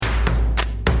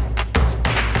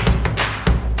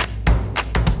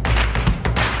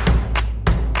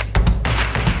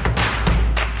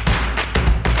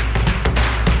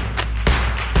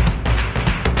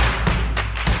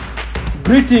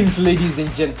Greetings, ladies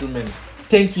and gentlemen.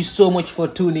 Thank you so much for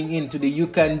tuning in to the You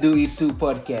Can Do It Too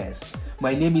podcast.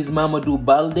 My name is Mamadou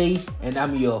Balde and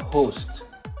I'm your host.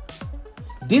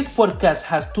 This podcast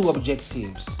has two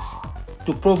objectives: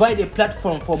 to provide a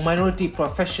platform for minority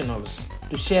professionals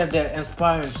to share their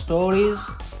inspiring stories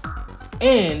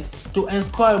and to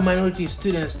inspire minority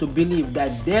students to believe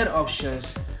that their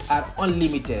options are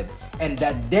unlimited and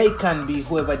that they can be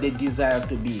whoever they desire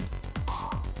to be.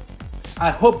 I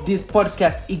hope this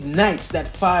podcast ignites that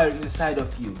fire inside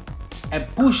of you and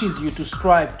pushes you to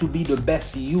strive to be the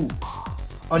best you.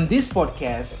 On this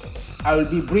podcast, I will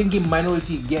be bringing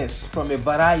minority guests from a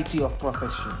variety of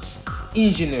professions: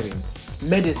 engineering,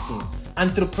 medicine,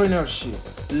 entrepreneurship,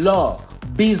 law,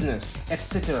 business,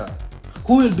 etc.,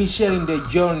 who will be sharing their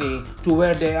journey to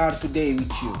where they are today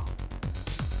with you.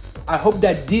 I hope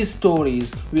that these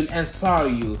stories will inspire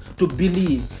you to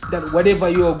believe that whatever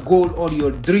your goal or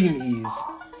your dream is,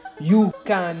 you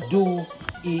can do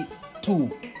it too.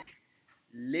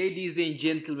 Ladies and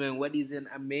gentlemen, what is an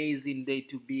amazing day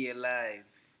to be alive.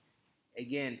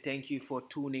 Again, thank you for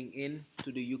tuning in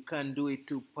to the You Can Do It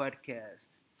Too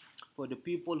podcast. For the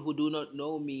people who do not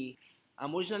know me,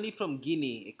 I'm originally from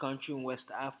Guinea, a country in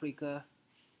West Africa,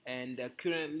 and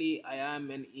currently I am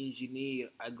an engineer.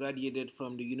 I graduated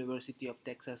from the University of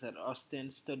Texas at Austin,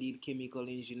 studied chemical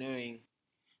engineering.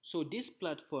 So this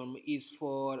platform is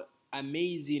for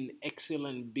amazing,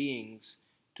 excellent beings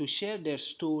to share their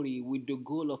story with the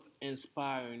goal of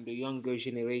inspiring the younger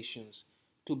generations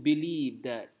to believe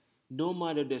that no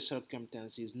matter the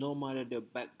circumstances, no matter the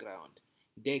background,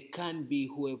 they can be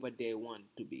whoever they want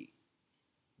to be.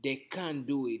 They can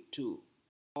do it too.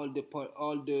 All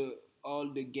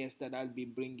the guests that I'll be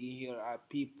bringing here are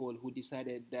people who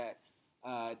decided that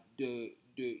the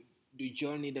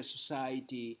journey that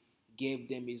society gave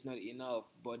them is not enough,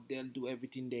 but they'll do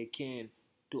everything they can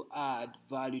to add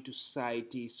value to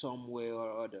society some way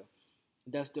or other.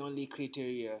 That's the only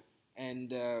criteria,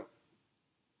 and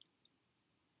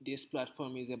this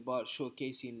platform is about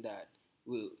showcasing that.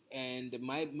 And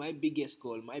my biggest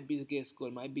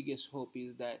hope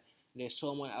is that there's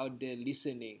someone out there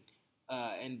listening,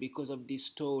 and because of these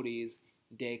stories,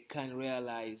 they can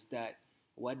realize that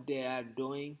what they are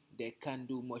doing, they can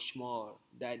do much more.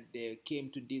 That they came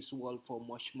to this world for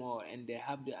much more, and they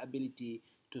have the ability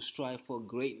to strive for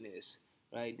greatness,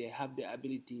 right? They have the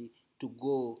ability to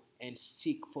go and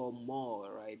seek for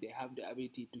more, right? They have the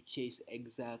ability to chase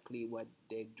exactly what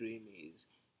their dream is,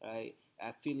 right?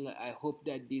 I hope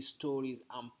that these stories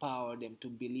empower them to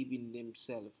believe in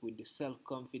themselves with the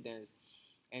self-confidence,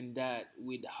 and that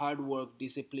with hard work,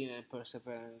 discipline, and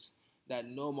perseverance, that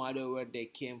no matter where they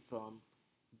came from,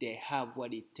 they have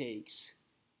what it takes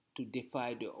to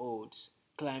defy the odds,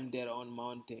 climb their own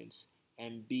mountains,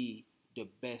 and be the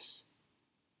best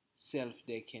self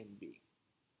they can be.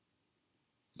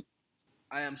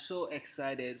 I am so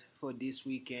excited for this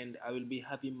weekend. I will be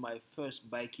having my first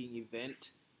biking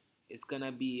event. It's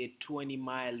gonna be a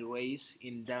 20-mile race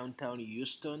in downtown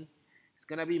Houston. It's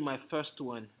gonna be my first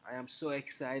one. I am so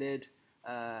excited.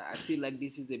 I feel like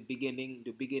this is the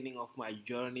beginning of my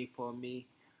journey for me.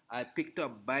 I picked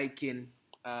up biking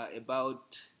about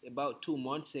 2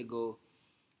 months ago.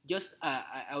 Just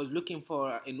I was looking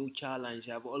for a new challenge.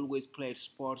 I've always played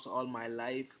sports all my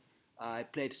life. I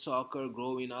played soccer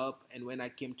growing up, and when I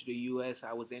came to the US,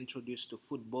 I was introduced to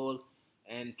football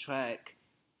and track.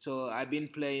 So I've been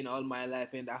playing all my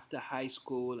life, and after high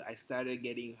school, I started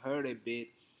getting hurt a bit,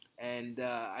 and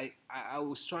I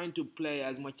was trying to play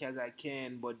as much as I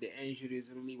can, but the injuries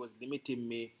really was limiting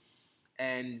me.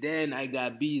 And then I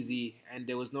got busy, and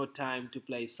there was no time to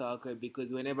play soccer because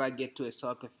whenever I get to a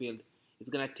soccer field, it's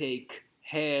gonna take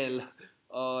hell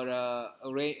or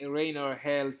rain or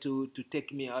hell to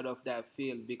take me out of that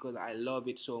field because I love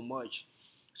it so much.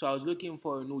 So I was looking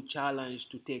for a new challenge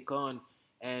to take on,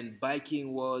 and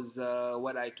biking was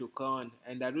what I took on,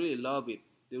 and I really love it.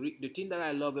 The thing that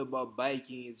I love about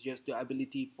biking is just the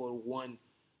ability for one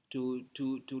to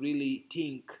really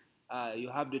think. You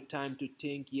have the time to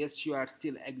think. Yes, you are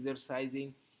still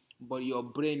exercising, but your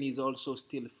brain is also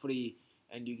still free,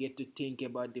 and you get to think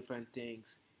about different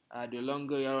things. The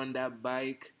longer you're on that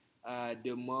bike,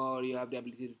 the more you have the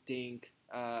ability to think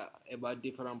about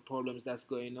different problems that's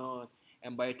going on.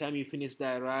 And by the time you finish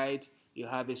that ride, you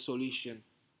have a solution.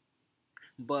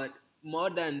 But more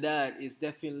than that, it's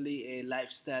definitely a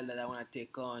lifestyle that I want to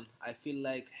take on. I feel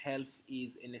like health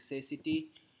is a necessity,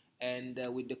 and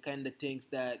with the kind of things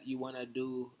that you want to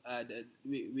do,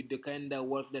 with the kind of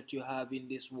work that you have in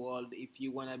this world, if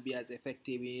you want to be as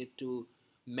effective, you need to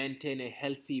maintain a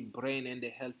healthy brain and a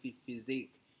healthy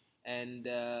physique. And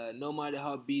no matter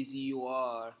how busy you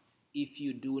are, if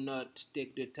you do not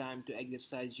take the time to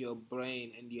exercise your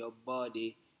brain and your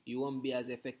body, you won't be as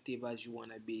effective as you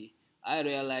want to be. I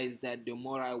realize that the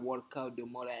more I work out, the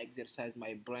more I exercise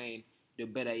my brain, the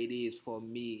better it is for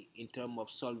me in terms of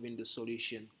solving the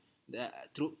solution,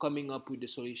 through coming up with the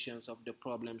solutions of the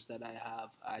problems that I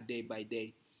have day by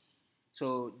day.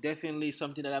 So definitely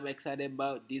something that I'm excited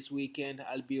about this weekend.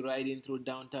 I'll be riding through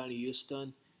downtown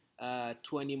Houston,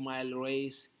 20-mile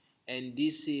race, and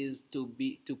this is to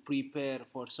prepare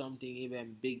for something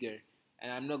even bigger.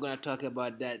 And I'm not gonna talk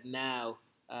about that now.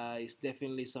 It's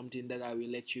definitely something that I will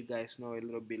let you guys know a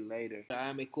little bit later. I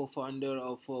am a co-founder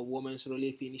of Women's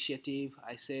Relief Initiative.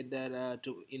 I said that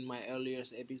in my earlier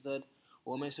episode.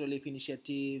 Women's Relief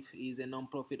Initiative is a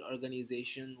non-profit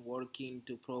organization working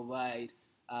to provide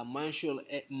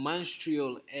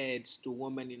menstrual aids to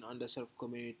women in underserved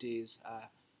communities.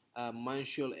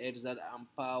 Menstrual aids that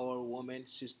empower women,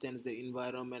 sustains the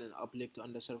environment, and uplift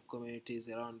underserved communities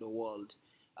around the world.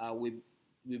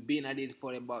 We've been at it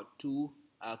for about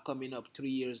coming up 3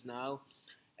 years now,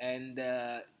 and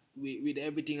with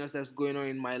everything else that's going on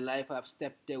in my life, I've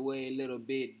stepped away a little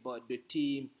bit, but the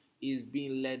team is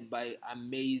being led by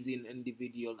amazing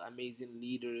individuals, amazing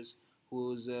leaders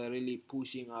who's really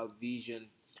pushing our vision.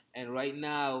 And right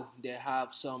now, they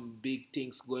have some big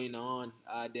things going on.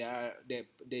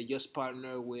 They just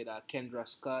partnered with Kendra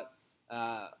Scott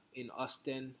in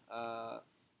Austin.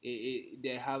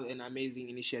 They have an amazing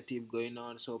initiative going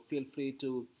on. So feel free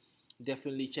to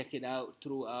definitely check it out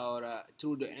through our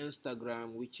through the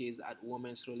Instagram, which is at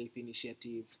Women's Relief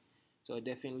Initiative. So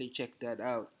definitely check that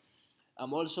out.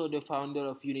 I'm also the founder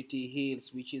of Unity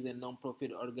Heals, which is a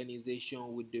non-profit organization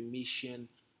to with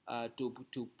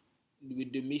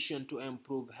the mission to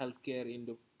improve healthcare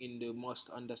in the most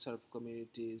underserved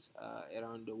communities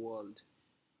around the world.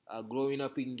 Growing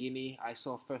up in Guinea, I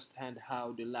saw firsthand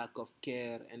how the lack of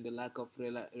care and the lack of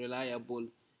reliable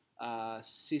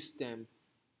system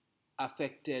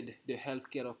affected the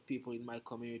healthcare of people in my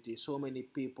community. So many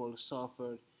people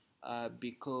suffered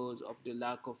because of the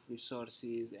lack of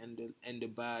resources and the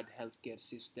bad healthcare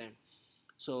system.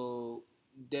 So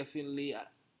definitely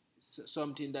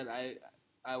something that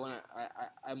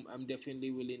I'm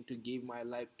definitely willing to give my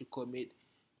life to commit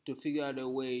to figure out a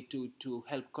way to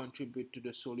help contribute to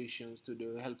the solutions to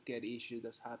the healthcare issues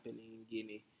that's happening in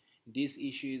Guinea. This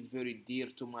issue is very dear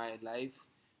to my life.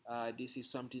 This is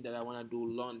something that I want to do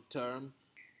long term.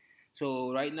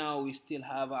 So right now we still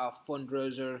have our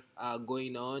fundraiser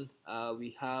going on.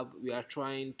 We are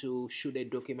trying to shoot a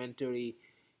documentary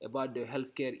about the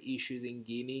healthcare issues in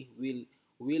Guinea.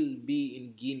 We'll be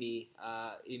in Guinea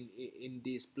in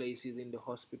these places, in the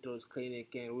hospitals,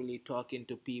 clinic, and really talking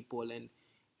to people,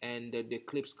 and the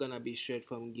clip's gonna be straight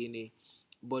from Guinea.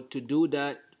 But to do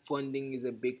that, funding is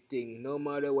a big thing. No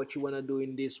matter what you wanna do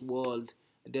in this world,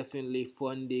 definitely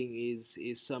funding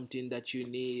is something that you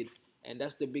need, and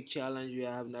that's the big challenge we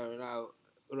have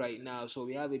right now. So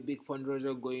we have a big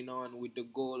fundraiser going on with the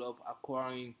goal of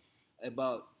acquiring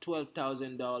about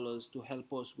 $12,000 to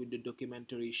help us with the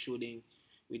documentary shooting.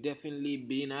 We definitely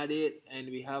been at it, and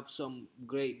we have some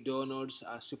great donors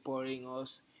supporting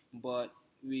us, but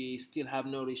we still have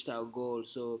not reached our goal.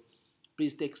 So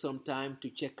please take some time to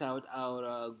check out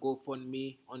our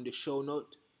GoFundMe on the show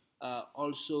note.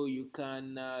 Also, you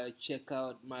can check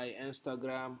out my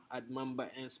Instagram at Mamba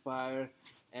Inspire,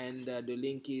 and the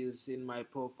link is in my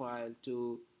profile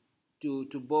to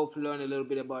both learn a little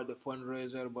bit about the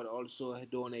fundraiser, but also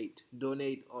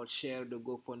donate or share the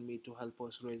GoFundMe to help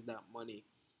us raise that money.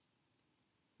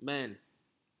 Man,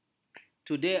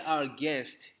 today our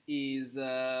guest is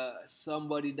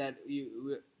somebody that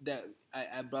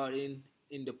I brought in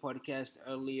the podcast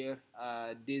earlier,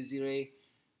 Desiree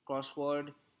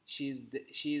Crossword.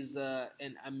 She's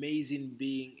an amazing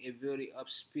being, a very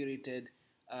up-spirited,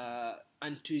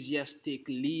 enthusiastic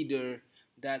leader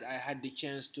that I had the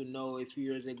chance to know a few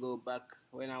years ago back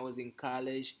when I was in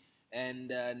college. And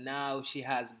now she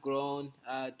has grown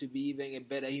to be even a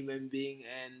better human being,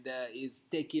 and is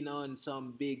taking on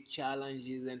some big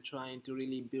challenges and trying to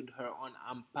really build her own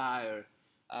empire,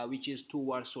 which is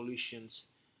toward solutions.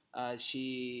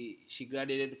 She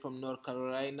graduated from North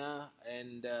Carolina,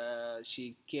 and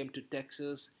she came to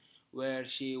Texas, where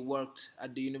she worked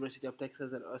at the University of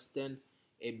Texas at Austin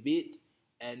a bit.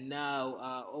 And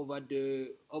now, over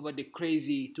the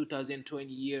crazy 2020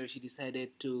 year, she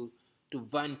decided to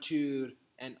venture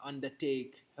and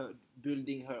undertake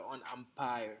building her own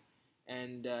empire.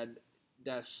 And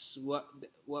that's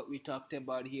what we talked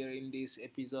about here in this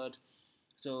episode.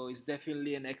 So it's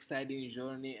definitely an exciting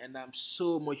journey, and I'm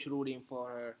so much rooting for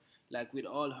her. Like with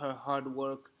all her hard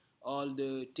work, all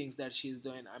the things that she's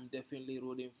doing. I'm definitely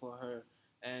rooting for her,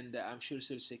 and I'm sure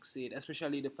she'll succeed.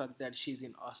 Especially the fact that she's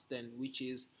in Austin, which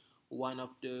is one of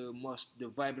the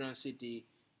vibrant city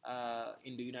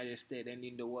in the United States and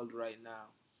in the world right now.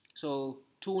 So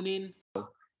tune in.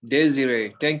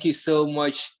 Desiree, thank you so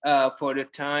much for the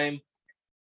time,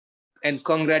 and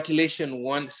congratulations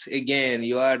once again.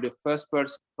 You are the first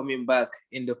person coming back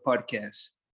in the podcast.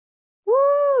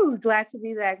 Woo! Glad to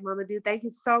be back, Mama Dude. Thank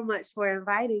you so much for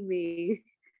inviting me.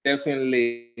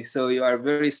 Definitely. So you are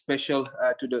very special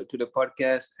to the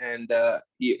podcast, and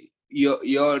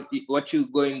your what you're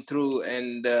going through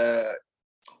and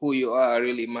who you are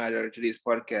really matter to this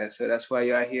podcast. So that's why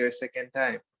you are here a second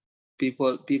time.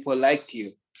 People liked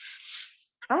you.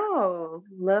 Oh,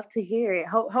 love to hear it.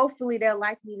 Hopefully they'll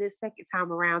like me this second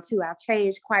time around too. I've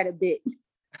changed quite a bit.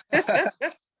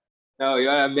 No,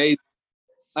 you're amazing.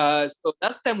 So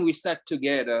last time we sat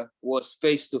together was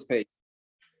face to face.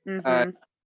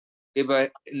 Ever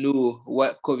knew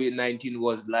what COVID-19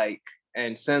 was like,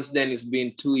 and since then it's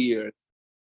been 2 years.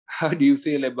 How do you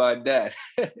feel about that?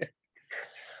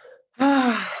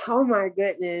 Oh my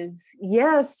goodness.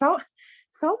 Yeah, so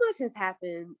much has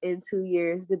happened in 2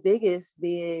 years, the biggest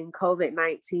being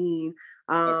COVID-19.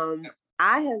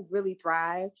 I have really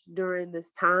thrived during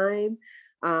this time.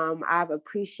 I've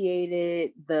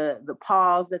appreciated the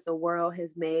pause that the world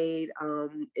has made.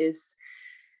 It's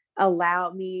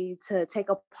allowed me to take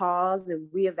a pause and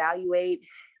reevaluate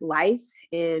life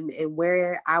and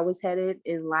where I was headed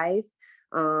in life.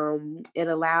 It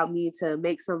allowed me to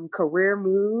make some career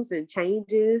moves and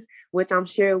changes, which I'm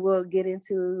sure we'll get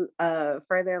into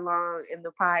further along in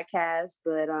the podcast.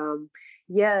 But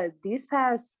yeah, these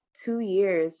past 2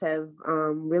 years have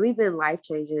really been life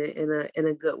changing in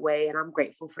a good way, and I'm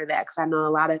grateful for that because I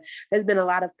know there's been a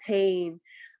lot of pain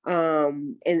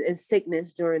and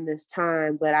sickness during this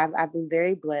time, but I've been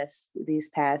very blessed these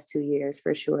past 2 years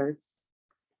for sure.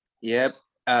 Yep.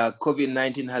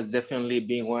 COVID-19 has definitely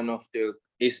been one of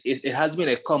it has been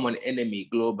a common enemy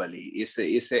globally.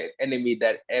 It's an enemy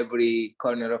that every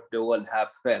corner of the world have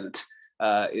felt.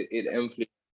 It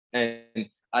influenced. And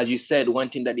as you said, one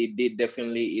thing that it did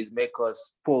definitely is make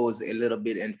us pause a little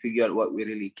bit and figure out what we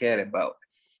really care about,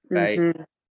 right? Mm-hmm.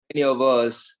 Many of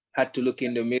us had to look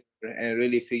in the mirror and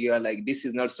really figure out like, this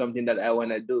is not something that I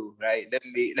want to do, right? Let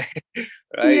me,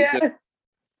 right? So Yeah.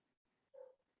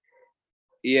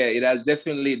 yeah, it has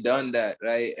definitely done that,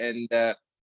 right? And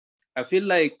I feel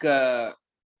like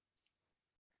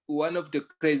one of the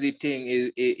crazy thing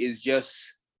is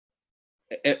just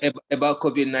about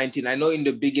COVID-19. I know in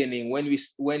the beginning when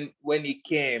it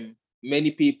came,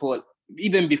 many people,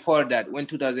 even before that, when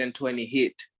 2020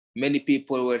 hit, many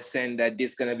people were saying that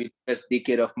this is gonna be the best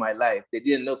decade of my life. They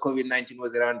didn't know COVID-19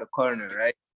 was around the corner,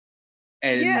 right?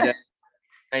 And Yeah.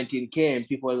 19 came,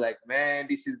 people were like, man,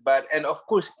 this is bad. And of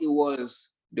course, it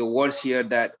was the worst year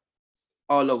that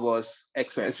all of us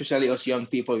experience, especially us young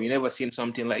people. We never seen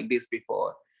something like this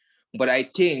before. But I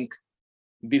think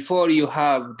before you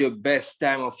have the best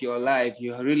time of your life,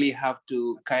 you really have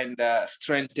to kind of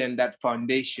strengthen that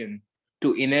foundation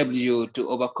to enable you to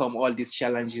overcome all these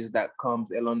challenges that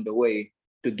comes along the way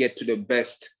to get to the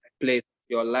best place of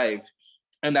your life.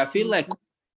 And I feel like it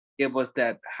gave us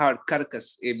that hard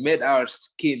carcass. It made our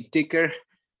skin thicker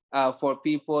for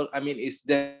people. I mean, it's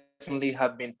definitely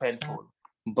have been painful,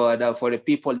 but for the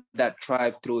people that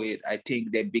thrive through it, I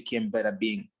think they became better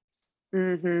beings.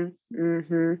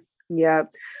 Yeah.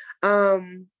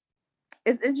 Um,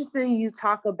 it's interesting you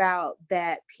talk about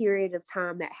that period of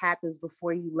time that happens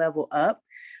before you level up.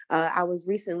 I was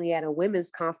recently at a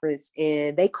women's conference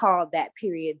and they called that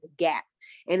period the gap.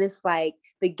 And it's like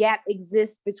the gap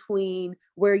exists between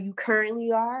where you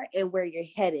currently are and where you're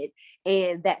headed.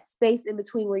 And that space in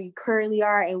between where you currently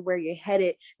are and where you're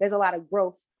headed, there's a lot of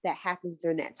growth that happens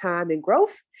during that time. And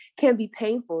growth can be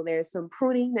painful. There's some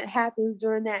pruning that happens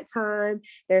during that time.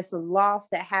 There's some loss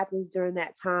that happens during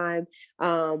that time.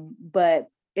 But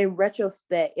in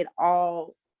retrospect, it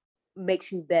all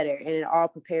makes you better and it all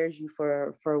prepares you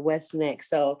for what's next.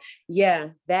 So yeah,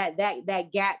 that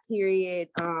gap period,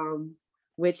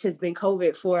 which has been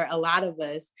COVID for a lot of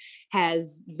us,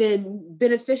 has been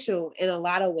beneficial in a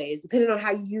lot of ways, depending on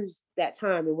how you use that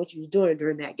time and what you're doing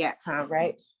during that gap time,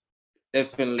 right?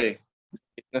 Definitely.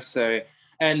 It's necessary.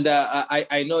 And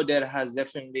I know there has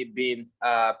definitely been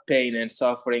pain and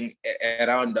suffering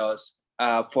around us.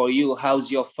 For you,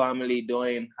 how's your family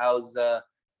doing? How's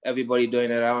everybody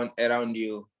doing around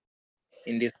you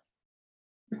in this?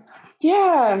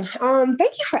 Yeah.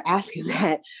 Thank you for asking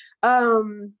that.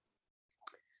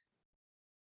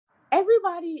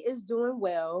 Everybody is doing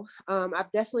well.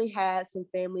 I've definitely had some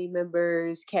family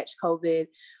members catch COVID.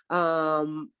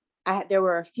 There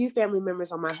were a few family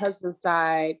members on my husband's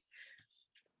side.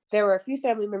 There were a few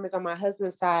family members on my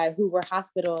husband's side who were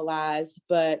hospitalized,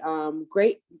 but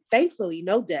thankfully,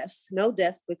 no deaths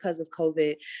because of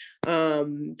COVID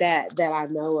that I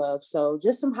know of. So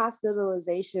just some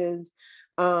hospitalizations.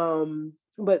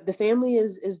 But the family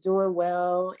is doing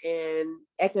well, and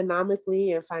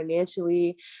economically and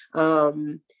financially.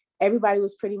 Everybody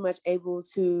was pretty much able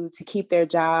to keep their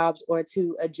jobs or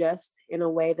to adjust in a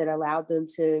way that allowed them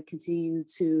to continue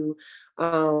to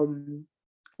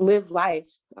live life.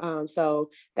 So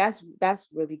that's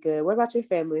really good. What about your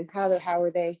family? How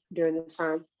are they during this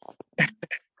time?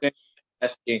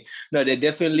 Asking. No, they've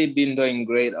definitely been doing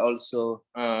great also.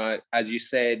 As you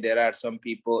said, there are some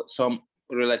people, some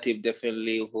relative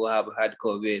definitely who have had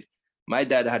COVID. My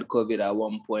dad had COVID at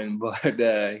one point, but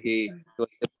he was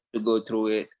able to go through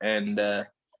it, and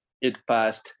it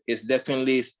passed. It's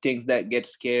definitely things that get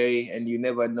scary, and you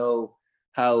never know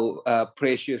how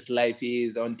precious life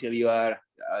is until you are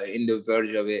in the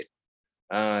verge of it.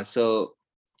 So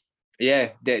yeah,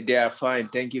 they are fine.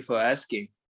 Thank you for asking.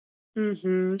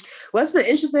 Mm-hmm. What's been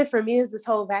interesting for me is this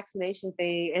whole vaccination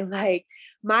thing. And like,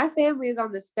 my family is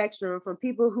on the spectrum from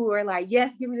people who are like,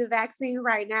 yes, give me the vaccine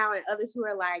right now, and others who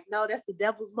are like, no, that's the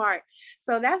devil's mark.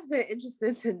 So that's been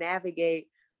interesting to navigate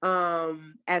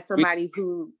as somebody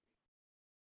who,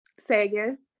 say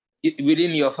again?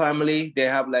 Within your family, they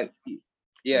have like,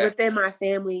 yeah. Within my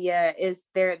family, yeah,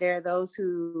 there are those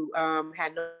who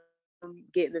had no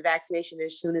getting the vaccination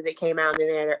as soon as it came out, and then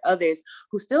there are others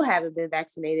who still haven't been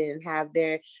vaccinated and have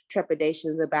their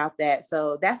trepidations about that.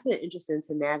 So that's been interesting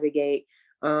to navigate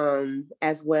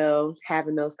as well,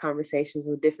 having those conversations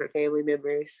with different family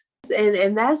members.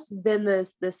 And that's been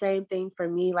the same thing for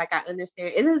me. Like, I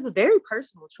understand it is a very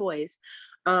personal choice.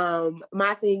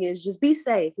 My thing is just be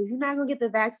safe. If you're not gonna get the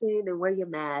vaccine, then wear your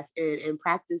mask and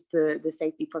practice the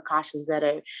safety precautions that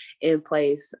are in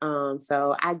place.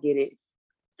 So I get it.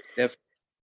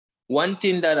 One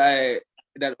thing that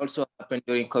also happened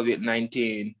during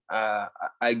COVID-19,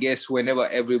 I guess whenever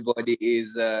everybody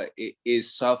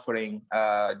is suffering,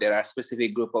 there are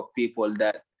specific group of people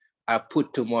that are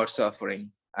put to more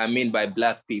suffering. I mean by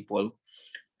Black people.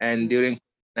 And during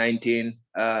 19,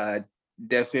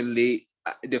 definitely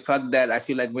the fact that I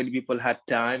feel like many people had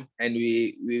time, and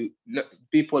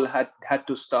people had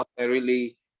to stop and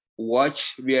really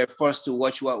watch. We are forced to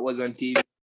watch what was on TV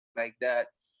like that.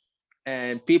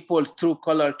 And people's true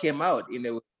color came out in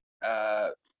a way,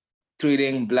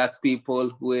 treating Black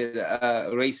people with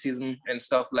racism and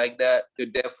stuff like that. The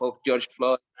death of George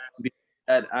Floyd,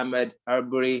 that Ahmaud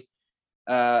Arbery,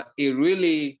 it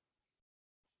really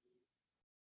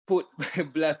put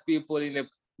Black people in a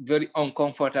very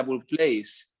uncomfortable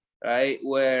place, right?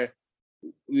 Where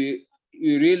we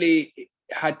really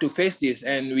had to face this,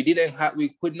 and we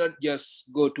could not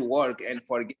just go to work and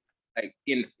forget. Like,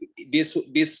 in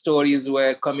these stories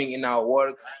were coming in our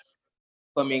work,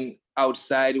 coming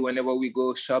outside whenever we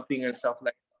go shopping and stuff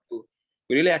like that.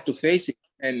 We really had to face it.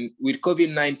 And with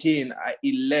COVID-19,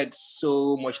 it led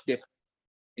so much death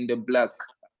in the Black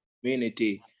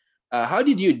community. How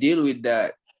did you deal with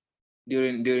that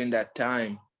during that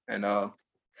time and all?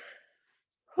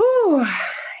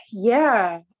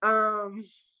 Yeah.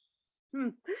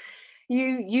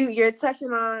 You're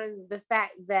touching on the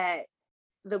fact that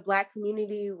the Black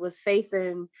community was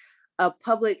facing a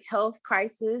public health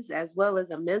crisis as well as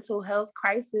a mental health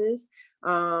crisis.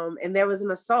 And there was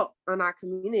an assault on our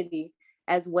community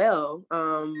as well,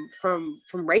 from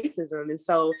racism. And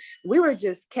so we were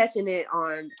just catching it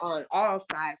on all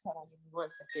sides. Hold on, give me 1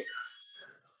 second.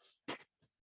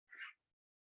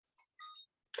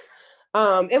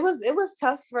 It was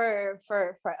tough for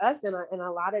us in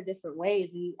a lot of different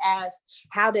ways. And you asked,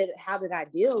 how did I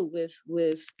deal with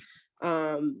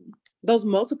those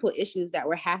multiple issues that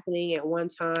were happening at one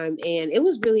time? And it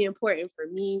was really important for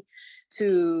me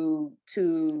to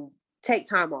take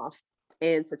time off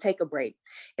and to take a break.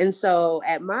 And so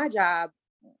at my job,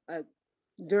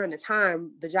 during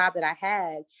the job that I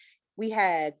had, we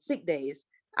had sick days.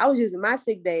 I was using my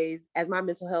sick days as my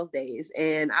mental health days.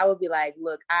 And I would be like,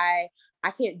 look, I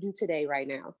can't do today right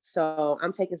now. So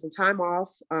I'm taking some time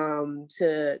off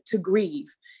to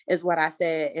grieve, is what I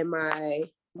said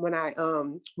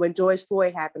when George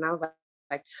Floyd happened. I was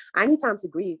like, I need time to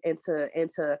grieve and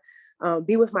to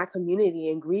be with my community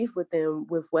and grieve with them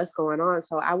with what's going on.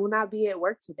 So I will not be at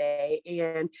work today.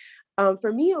 And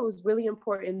for me, it was really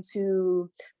important to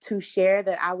share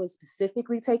that I was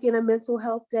specifically taking a mental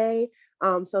health day.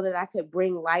 so that I could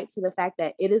bring light to the fact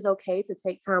that it is okay to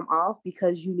take time off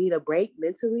because you need a break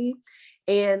mentally.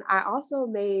 And I also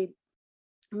made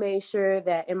sure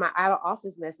that in my out of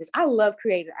office message, I love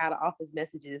creating out of office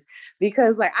messages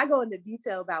because like I go into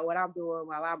detail about what I'm doing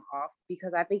while I'm off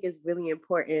because I think it's really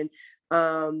important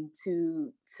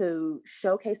to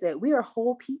showcase that we are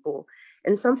whole people.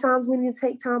 And sometimes we need to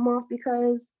take time off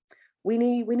because we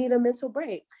need a mental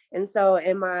break. And so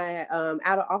in my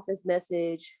out of office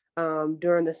message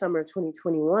during the summer of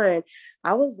 2021,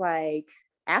 I was like,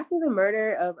 after the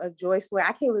murder of George Floyd,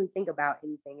 I can't really think about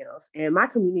anything else. And my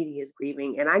community is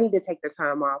grieving, and I need to take the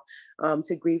time off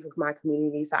to grieve with my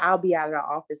community. So I'll be out of the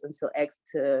office until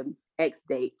X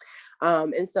date.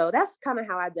 And so that's kind of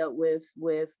how I dealt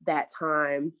with that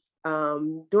time.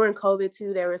 During COVID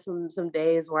too, there were some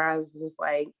days where I was just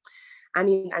like, I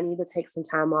need to take some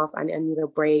time off. I need a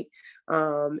break.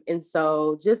 And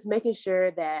so just making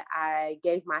sure that I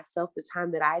gave myself the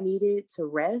time that I needed to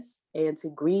rest and to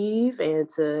grieve and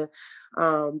to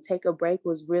take a break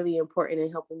was really important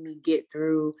in helping me get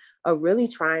through a really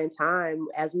trying time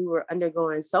as we were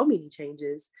undergoing so many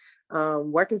changes.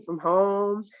 Working from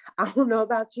home. I don't know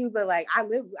about you, but like I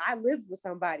lived with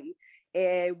somebody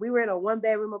and we were in a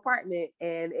 1-bedroom apartment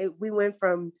and we went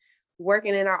from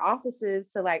working in our offices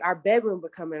to like our bedroom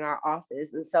becoming our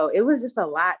office. And so it was just a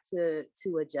lot to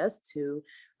adjust to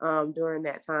during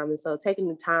that time. And so taking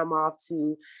the time off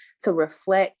to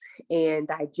reflect and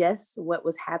digest what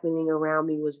was happening around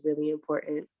me was really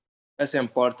important. That's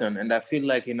important. And I feel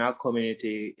like in our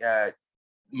community,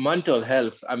 mental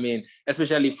health, I mean,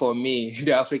 especially for me,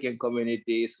 the African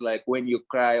community, is like when you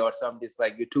cry or something, it's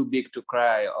like you're too big to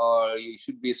cry or you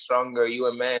should be stronger, you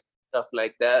a man, stuff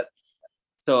like that.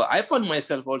 So I found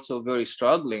myself also very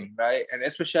struggling, right? And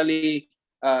especially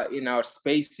in our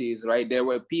spaces, right? There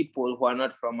were people who are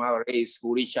not from our race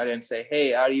who reach out and say,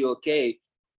 hey, are you okay?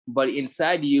 But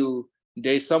inside you,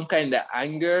 there is some kind of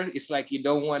anger. It's like you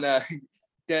don't want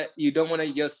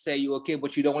to just say you're okay,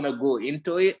 but you don't want to go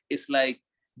into it. It's like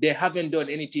they haven't done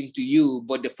anything to you,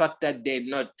 but the fact that they're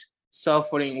not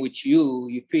suffering with you,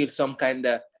 you feel some kind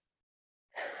of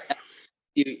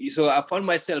so I found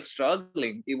myself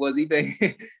struggling. It was even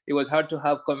it was hard to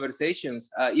have conversations,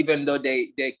 even though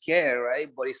they care, right?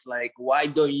 But it's like, why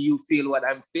don't you feel what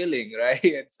I'm feeling, right?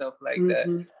 And stuff like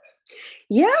that.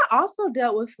 Yeah, I also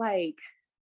dealt with like,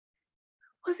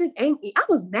 wasn't angry. I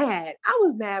was mad.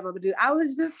 Mama Dude. I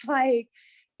was just like,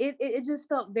 it just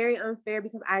felt very unfair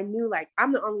because I knew like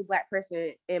I'm the only Black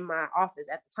person in my office.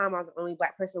 At the time, I was the only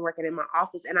Black person working in my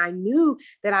office. And I knew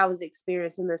that I was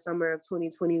experiencing the summer of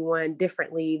 2021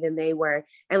 differently than they were.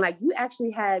 And like you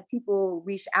actually had people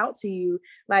reach out to you.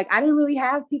 Like I didn't really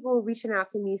have people reaching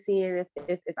out to me seeing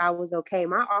if I was okay.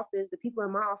 My office, the people in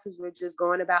my office were just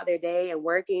going about their day and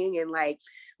working and like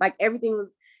everything was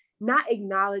not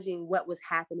acknowledging what was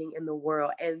happening in the world.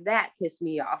 And that pissed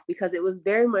me off because it was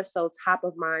very much so top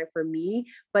of mind for me,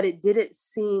 but it didn't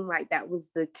seem like that was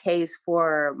the case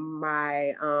for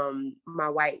my my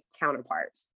white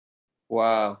counterparts.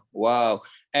 Wow.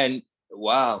 And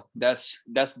wow, that's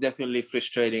definitely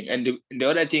frustrating. And the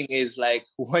other thing is like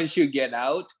once you get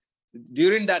out,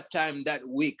 during that time, that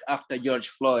week after George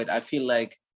Floyd, I feel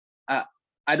like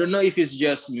I don't know if it's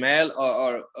just male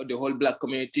or the whole Black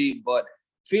community, but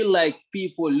feel like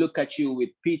people look at you with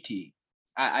pity.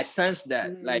 I sense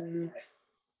that like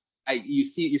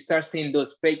you start seeing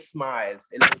those fake smiles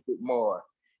a little bit more.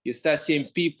 You start seeing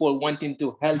people wanting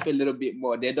to help a little bit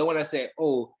more. They don't want to say,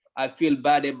 oh, I feel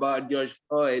bad about George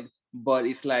Floyd, but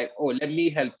it's like, oh, let me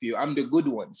help you. I'm the good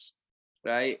ones,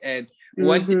 right? And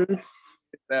one thing,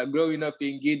 growing up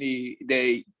in Guinea,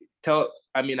 they taught,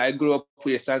 I mean, I grew up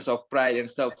with a sense of pride and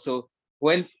stuff. So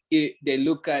when they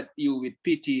look at you with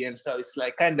pity and stuff, it's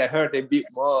like kind of hurt a bit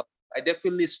more. I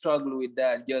definitely struggle with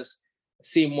that. Just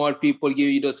see more people give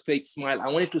you those fake smile. I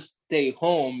wanted to stay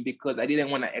home because I didn't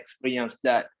want to experience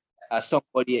that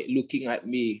somebody looking at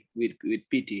me with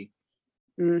pity.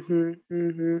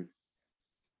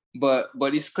 But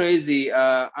it's crazy.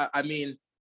 I mean,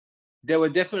 there were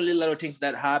definitely a lot of things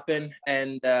that happened,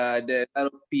 and there are a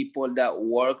lot of people that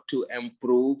work to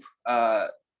improve,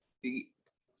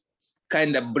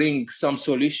 kind of bring some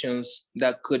solutions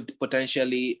that could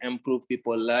potentially improve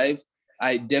people's life.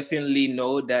 I definitely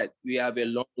know that we have a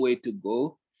long way to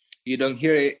go. You don't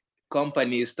hear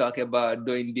companies talk about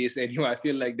doing this anymore. I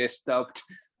feel like they stopped.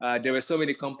 There were so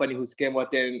many companies who came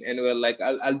out and were like,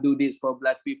 I'll do this for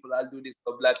Black people. I'll do this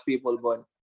for Black people. But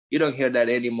you don't hear that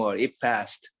anymore. It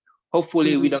passed.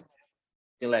 Hopefully we don't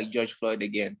feel like George Floyd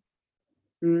again.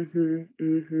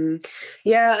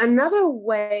 Yeah, another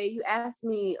way you asked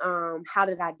me, how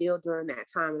did I deal during that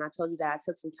time? And I told you that I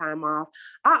took some time off.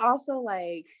 I also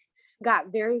like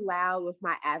got very loud with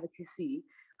my advocacy.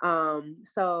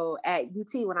 So at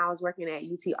UT, when I was working at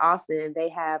UT Austin, they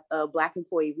have a Black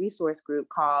employee resource group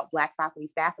called Black Faculty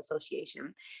Staff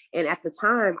Association. And at the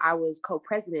time, I was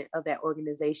co-president of that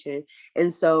organization.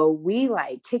 And so we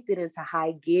like kicked it into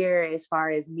high gear as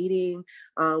far as meeting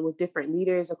with different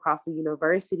leaders across the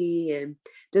university and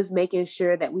just making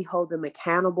sure that we hold them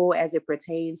accountable as it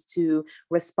pertains to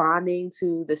responding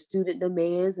to the student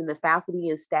demands and the faculty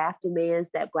and staff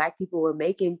demands that Black people were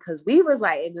making. Because we was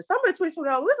like, in the summer of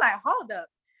 2021, we was like, hold up.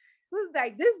 It was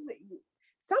like, this,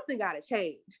 something got to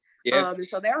change. Yeah. And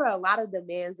so there were a lot of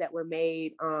demands that were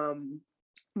made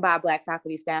by Black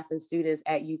faculty, staff, and students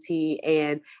at UT.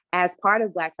 And as part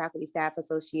of Black Faculty Staff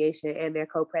Association and their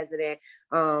co-president,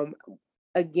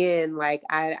 again, like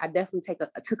I definitely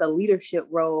took a leadership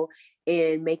role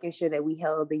in making sure that we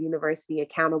held the university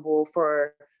accountable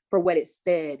for what it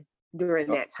said during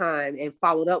that time, and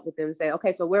followed up with them and say,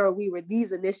 okay, so where are we with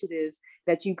these initiatives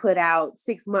that you put out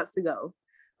 6 months ago?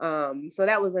 So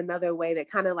that was another way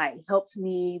that kind of like helped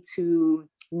me to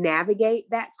navigate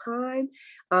that time.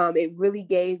 It really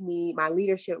gave me, my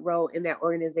leadership role in that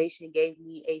organization gave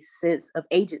me a sense of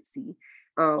agency.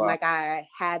 Wow. Like I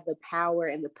had the power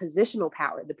and the positional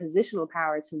power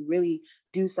to really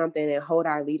do something and hold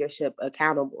our leadership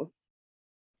accountable.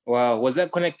 Wow. Was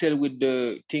that connected with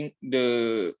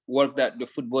the work that the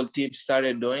football team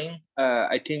started doing?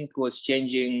 I think was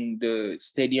changing the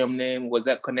stadium name. Was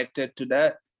that connected to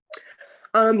that?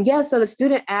 Yeah, so the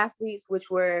student athletes, which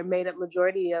were made up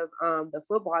majority of the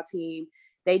football team,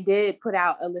 they did put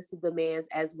out a list of demands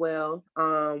as well,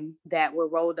 that were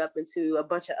rolled up into a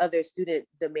bunch of other student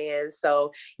demands.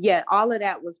 So yeah, all of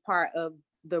that was part of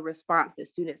the response that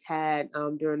students had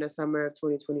during the summer of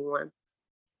 2021.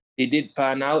 Did it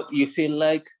pan out? You feel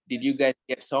like, did you guys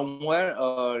get somewhere,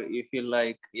 or you feel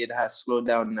like it has slowed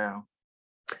down now?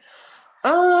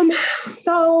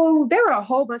 So there were a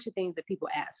whole bunch of things that people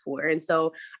asked for. And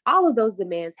so all of those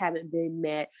demands haven't been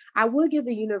met. I will give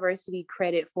the university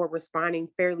credit for responding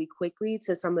fairly quickly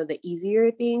to some of the easier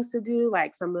things to do,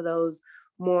 like some of those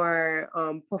more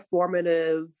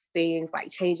performative things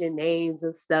like changing names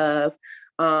of stuff,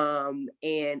 and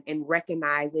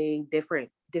recognizing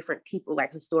different people,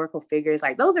 like historical figures.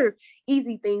 Like those are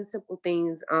easy things, simple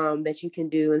things that you can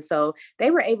do. And so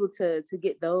they were able to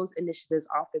get those initiatives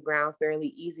off the ground fairly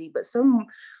easy. But some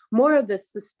more of the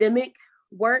systemic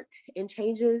work and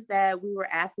changes that we were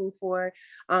asking for,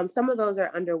 some of those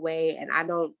are underway, and I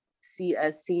don't see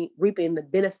us reaping the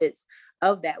benefits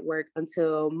of that work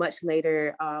until much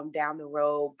later down the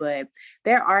road. But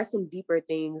there are some deeper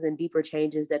things and deeper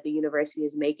changes that the university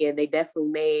is making. They definitely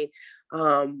made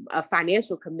a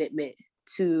financial commitment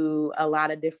to a lot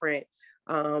of different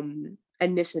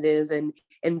initiatives and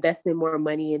investing more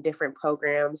money in different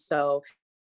programs. So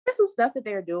there's some stuff that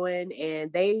they're doing,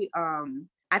 and they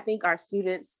I think our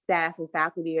students, staff, and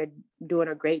faculty are doing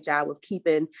a great job of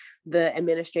keeping the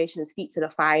administration's feet to the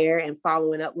fire and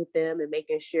following up with them and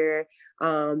making sure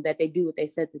that they do what they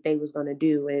said that they was going to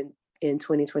do in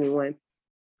 2021.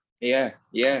 Yeah,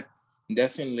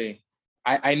 definitely.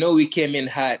 I know we came in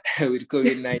hot with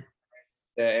COVID-19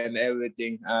 and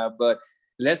everything, but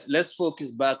let's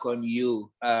focus back on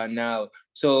you now.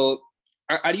 So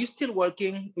are you still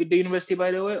working with the university,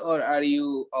 by the way, or are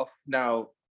you off now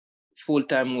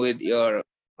full-time with your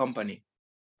company?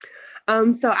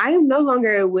 So I am no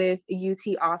longer with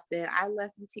UT Austin. I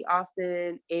left UT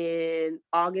Austin in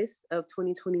August of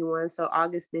 2021. So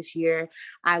August this year,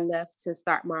 I left to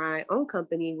start my own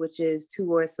company, which is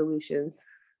Two Solutions.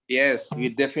 Yes, we're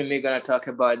definitely gonna talk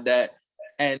about that.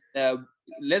 And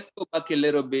let's go back a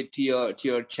little bit to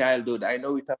your childhood. I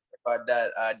know we talked about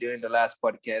that during the last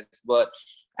podcast, but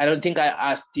I don't think I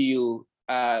asked you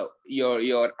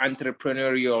your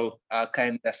entrepreneurial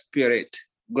kind of spirit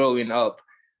growing up.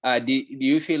 Do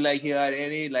you feel like you had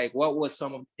any, like, what was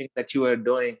some of the things that you were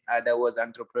doing that was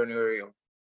entrepreneurial?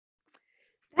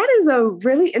 That is a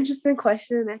really interesting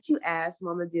question that you asked,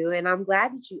 Mama Do. And I'm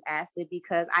glad that you asked it,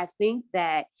 because I think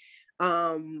that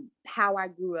how I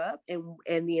grew up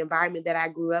and the environment that I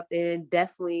grew up in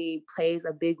definitely plays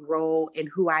a big role in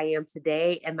who I am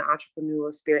today and the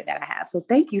entrepreneurial spirit that I have. So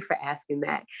thank you for asking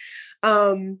that.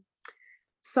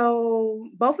 So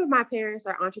both of my parents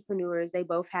are entrepreneurs. They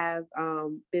both have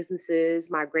businesses.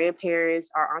 My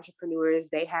grandparents are entrepreneurs.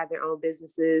 They have their own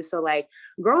businesses. So like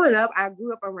growing up, I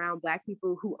grew up around Black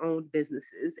people who owned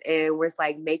businesses and was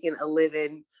like making a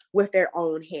living with their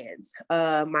own hands.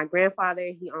 My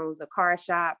grandfather, he owns a car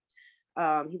shop.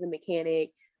 He's a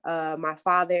mechanic. My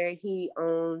father, he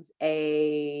owns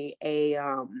a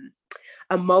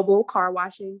mobile car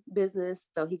washing business.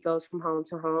 So he goes from home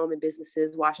to home in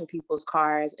businesses, washing people's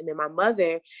cars. And then my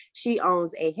mother, she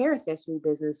owns a hair accessory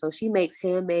business. So she makes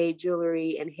handmade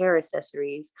jewelry and hair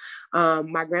accessories.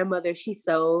 My grandmother, she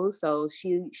sews. So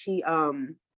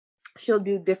she'll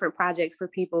do different projects for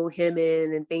people,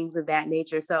 hemming and things of that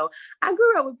nature. So I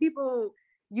grew up with people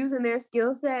using their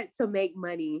skill set to make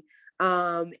money.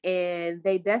 And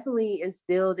they definitely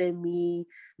instilled in me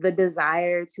the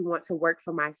desire to want to work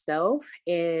for myself.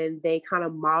 And they kind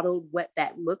of modeled what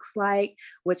that looks like,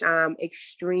 which I'm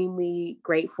extremely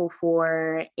grateful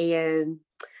for. And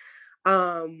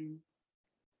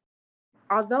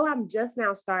although I'm just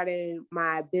now starting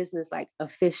my business, like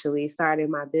officially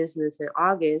starting my business in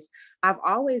August, I've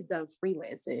always done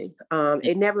freelancing.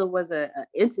 It never was a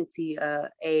entity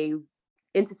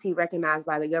recognized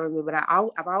by the government, but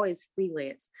I've always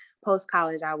freelanced. Post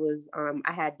college, I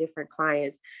had different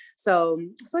clients. So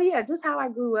yeah, just how I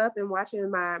grew up and watching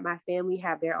my family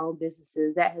have their own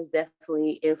businesses, that has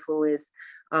definitely influenced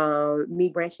me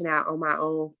branching out on my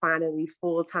own, finally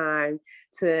full time,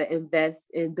 to invest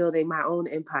in building my own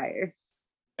empire.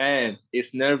 And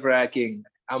it's nerve-wracking.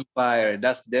 Empire,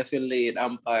 that's definitely an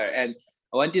empire. And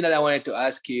one thing that I wanted to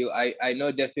ask you, I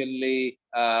know definitely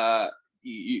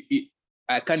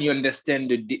can you understand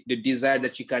the desire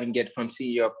that you can get from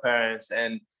seeing your parents,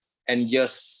 and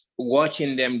just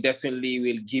watching them definitely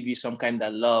will give you some kind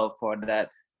of love for that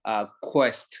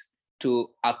quest to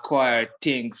acquire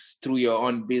things through your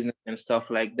own business and stuff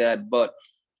like that. But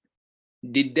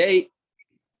did they,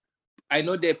 I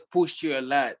know they pushed you a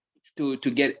lot to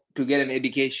get an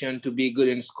education, to be good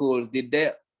in schools. Did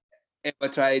they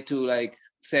ever try to like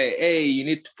say, hey, you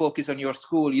need to focus on your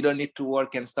school, you don't need to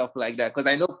work and stuff like that? Because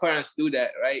I know parents do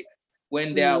that, right?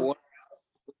 When they are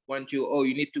want you, oh,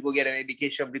 you need to go get an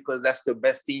education because that's the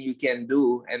best thing you can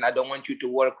do, and I don't want you to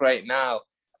work right now.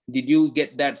 Did you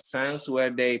get that sense where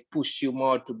they push you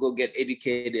more to go get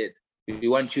educated? We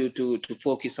want you to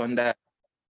focus on that.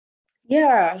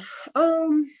 Yeah.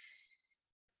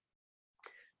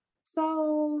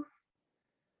 So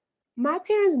my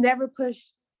parents never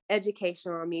pushed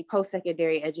education on me,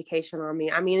 post-secondary education on me.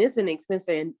 I mean, it's an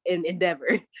expensive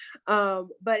endeavor.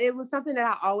 But it was something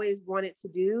that I always wanted to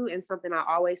do and something I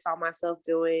always saw myself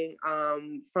doing.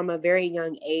 From a very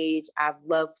young age, I've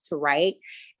loved to write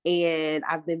and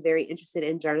I've been very interested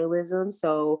in journalism.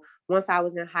 So once I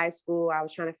was in high school, I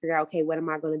was trying to figure out, okay, what am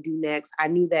I going to do next? I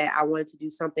knew that I wanted to do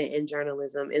something in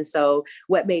journalism. And so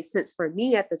what made sense for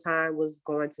me at the time was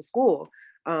going to school.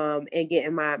 And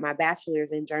getting my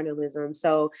bachelor's in journalism.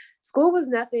 So school was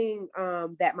nothing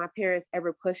that my parents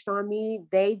ever pushed on me.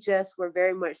 They just were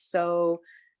very much so,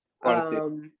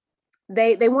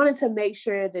 they wanted to make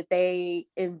sure that they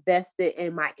invested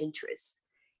in my interests.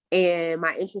 And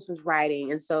my interest was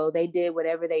writing. And so they did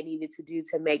whatever they needed to do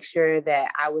to make sure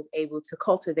that I was able to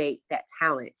cultivate that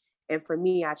talent. And for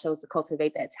me, I chose to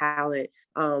cultivate that talent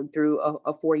through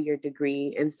a 4-year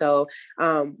degree. And so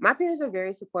my parents are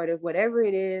very supportive. Whatever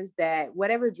it is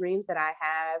whatever dreams that I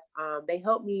have, they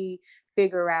help me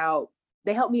figure out,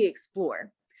 they help me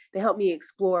explore. They help me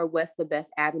explore what's the best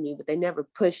avenue, but they never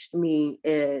pushed me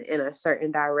in a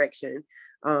certain direction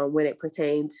when it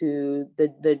pertained to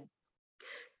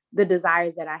the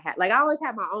desires that I had. Like I always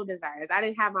had my own desires. I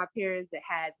didn't have my parents that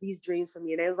had these dreams for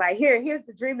me. And it was like, here's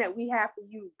the dream that we have for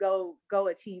you. Go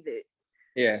achieve it.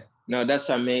 Yeah, no, that's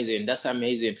amazing. That's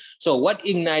amazing. So what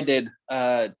ignited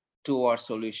Towards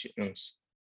Solutions?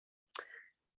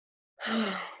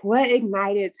 What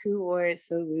ignited Towards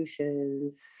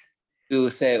Solutions? To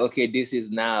say, okay, this is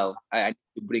now, I need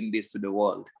to bring this to the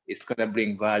world. It's going to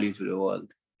bring value to the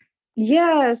world.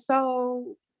 Yeah,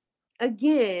 so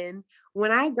again,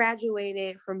 when I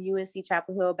graduated from UNC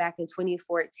Chapel Hill back in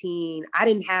 2014, I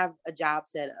didn't have a job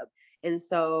set up. And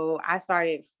so I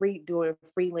started doing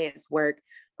freelance work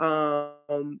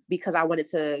because I wanted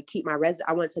to keep I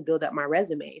wanted to build up my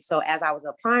resume. So as I was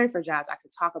applying for jobs, I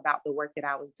could talk about the work that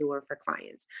I was doing for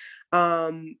clients.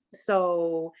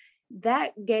 So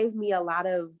that gave me a lot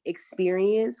of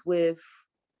experience with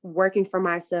working for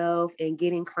myself and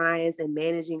getting clients and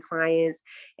managing clients.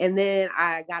 And then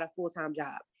I got a full-time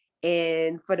job.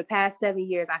 And for the past 7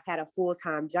 years, I've had a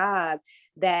full-time job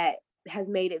that has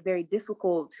made it very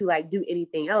difficult to like do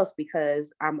anything else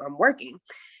because I'm working.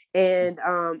 And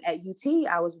at UT,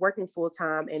 I was working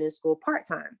full-time and in school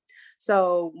part-time.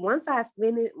 So once I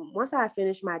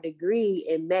finished my degree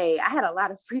in May, I had a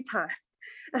lot of free time.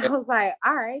 And I was like,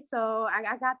 all right, so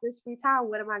I got this free time.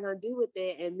 What am I going to do with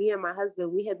it? And me and my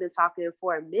husband, we had been talking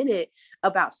for a minute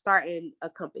about starting a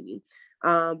company,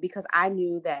 because I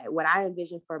knew that what I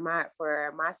envisioned for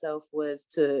myself was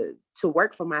to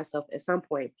work for myself at some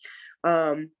point.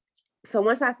 So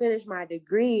once I finished my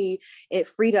degree, it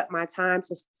freed up my time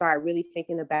to start really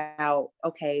thinking about,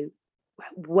 okay,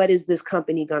 what is this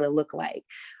company going to look like?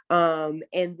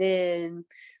 And then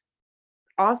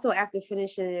also after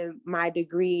finishing my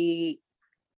degree,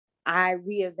 I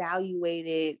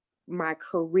reevaluated my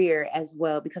career as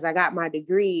well, because I got my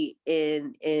degree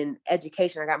in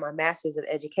education. I got my master's of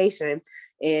education,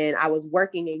 and I was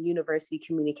working in university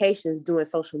communications doing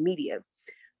social media.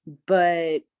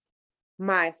 But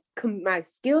my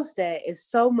skill set is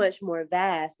so much more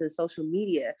vast than social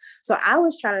media. So I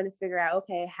was trying to figure out,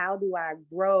 okay, how do I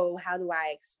grow? How do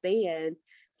I expand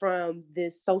from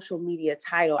this social media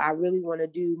title? I really want to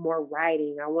do more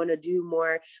writing. I want to do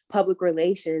more public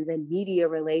relations and media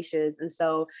relations. And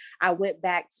so I went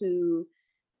back to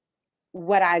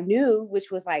what I knew,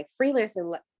 which was like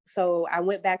freelancing. So I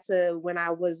went back to when I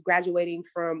was graduating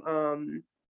from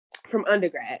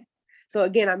undergrad. So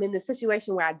again, I'm in the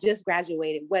situation where I just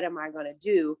graduated. What am I going to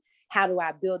do? How do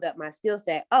I build up my skill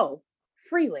set? Oh,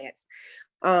 freelance.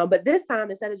 But this time,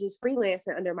 instead of just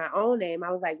freelancing under my own name,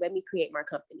 I was like, let me create my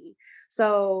company.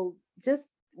 So just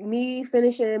me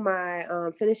finishing my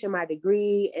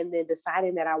degree, and then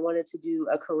deciding that I wanted to do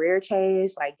a career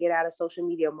change, like get out of social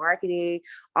media marketing.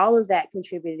 All of that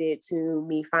contributed to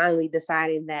me finally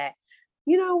deciding that,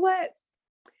 you know what,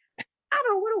 I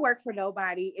don't want to work for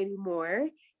nobody anymore.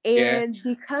 Yeah. And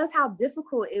because how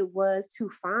difficult it was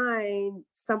to find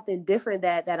something different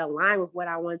that aligned with what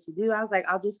I wanted to do, I was like,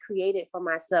 I'll just create it for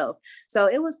myself. So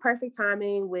it was perfect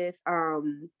timing with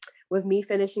me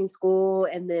finishing school,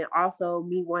 and then also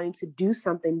me wanting to do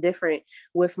something different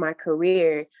with my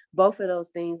career. Both of those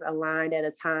things aligned at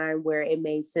a time where it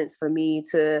made sense for me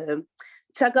to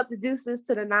chuck up the deuces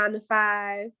to the 9 to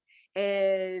 5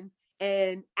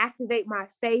 and activate my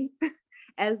faith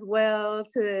as well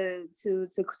to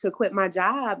quit my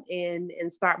job and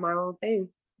start my own thing.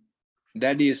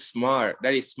 That is smart.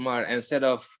 That is smart. Instead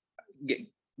of get,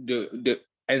 the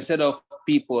instead of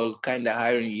people kind of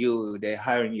hiring you, they're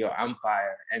hiring your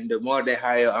empire. And the more they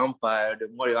hire your empire, the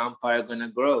more your empire gonna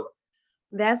grow.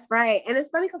 That's right. And it's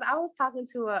funny because I was talking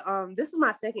to this is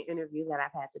my second interview that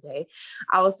I've had today.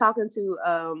 I was talking to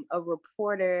a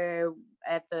reporter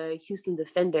at the Houston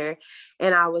Defender,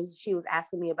 and she was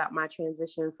asking me about my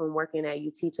transition from working at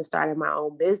UT to starting my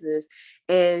own business.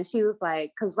 And she was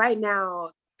like, because right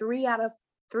now, three out of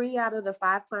the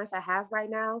 5 clients I have right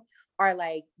now are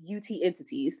like UT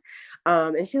entities.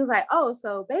 And she was like, oh,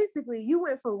 so basically you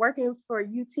went from working for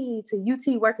UT to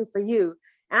UT working for you.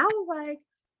 And I was like,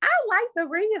 I like the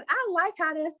ringing. I like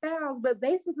how that sounds. But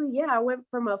basically, yeah, I went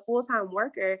from a full-time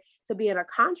worker to being a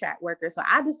contract worker. So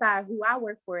I decide who I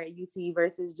work for at UT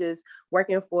versus just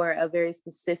working for a very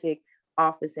specific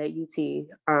office at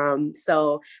UT.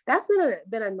 So that's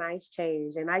been a nice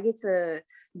change. And I get to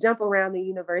jump around the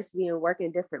university and work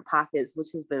in different pockets, which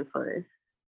has been fun.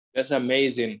 That's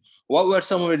amazing. What were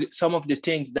some of the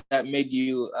things that made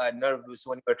you nervous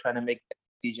when you were trying to make that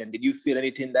decision? Did you feel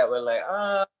anything that were like,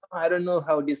 I don't know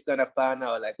how this gonna pan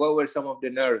out? Like, what were some of the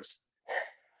nerves?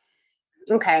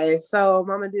 Okay, so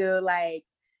Mama Do, like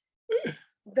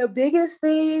the biggest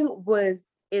thing was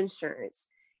insurance.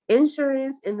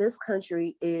 Insurance in this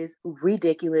country is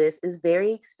ridiculous. It's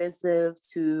very expensive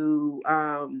to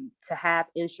have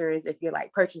insurance if you're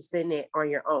like purchasing it on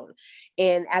your own.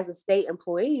 And as a state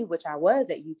employee, which I was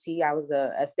at UT, I was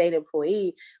a state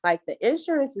employee, like the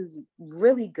insurance is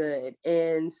really good.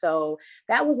 And so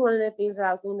that was one of the things that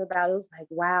I was thinking about. It was like,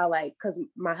 wow, like, because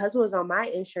my husband was on my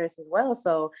insurance as well.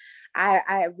 So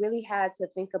I really had to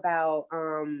think about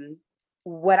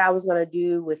what I was going to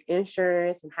do with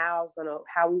insurance and how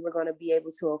we were going to be able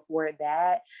to afford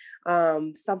that.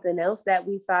 Something else that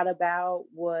we thought about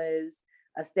was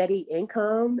a steady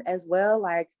income as well.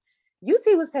 Like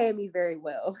UT was paying me very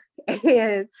well,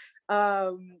 and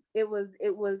it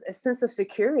was a sense of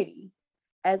security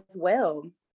as well.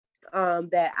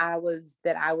 That I was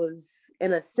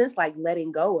in a sense like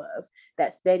letting go of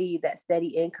that steady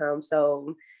income.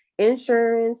 So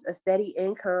insurance, a steady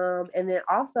income, and then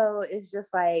also it's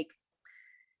just like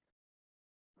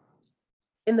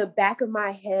in the back of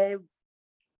my head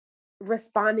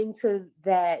responding to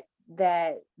that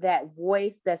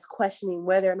voice that's questioning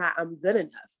whether or not I'm good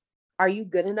enough. are you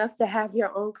good enough to have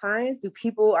your own clients? Are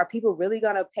people really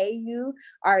going to pay you?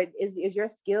 Is your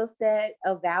skill set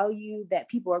a value that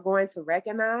people are going to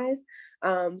recognize?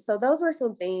 So those were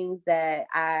some things that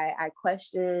I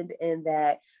questioned, and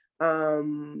that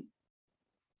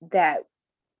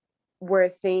were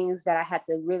things that I had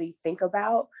to really think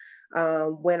about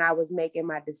when I was making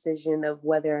my decision of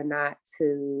whether or not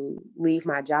to leave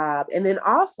my job. And then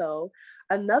also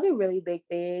another really big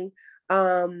thing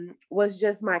was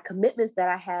just my commitments that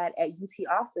I had at UT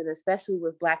Austin, especially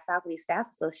with Black Faculty Staff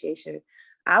Association.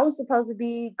 I was supposed to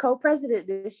be co-president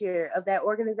this year of that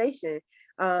organization.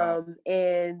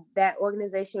 And that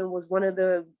organization was one of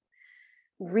the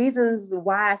reasons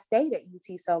why I stayed at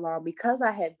UT so long, because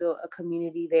I had built a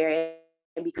community there,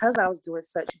 and because I was doing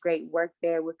such great work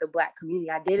there with the Black community.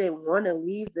 I didn't want to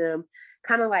leave them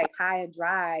kind of like high and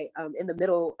dry in the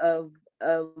middle of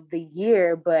the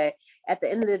year. But at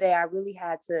the end of the day, I really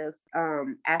had to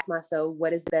ask myself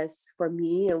what is best for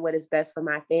me and what is best for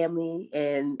my family.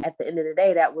 And at the end of the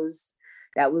day, that was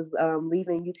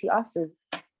leaving UT Austin.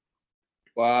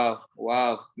 Wow,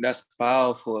 that's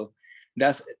powerful.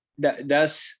 That's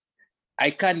I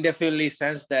can definitely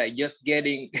sense that. Just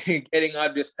getting getting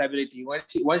out the stability.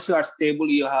 Once you are stable,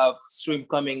 you have stream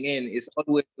coming in. It's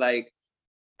always like,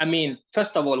 I mean,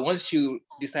 first of all, once you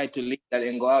decide to leave that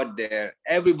and go out there,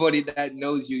 everybody that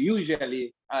knows you,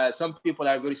 usually, some people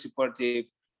are very supportive.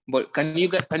 But can you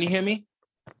hear me?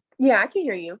 Yeah, I can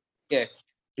hear you. Yeah,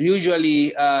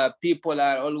 usually, people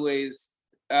are always,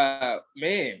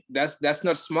 man, that's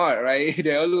not smart, right?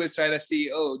 They always try to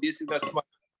see, oh, this is not smart.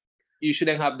 You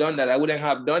shouldn't have done that. I wouldn't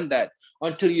have done that.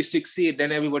 Until you succeed,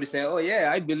 then everybody say, oh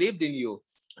yeah, I believed in you.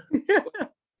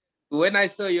 When I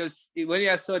saw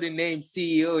the name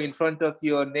CEO in front of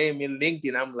your name in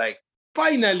LinkedIn, I'm like,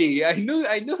 finally, I knew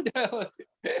that was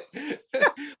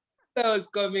that was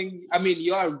coming. I mean,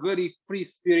 you are very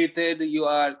free-spirited.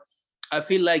 I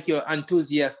feel like your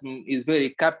enthusiasm is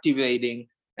very captivating.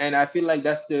 And I feel like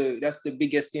that's the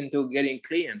biggest thing to getting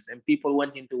clients and people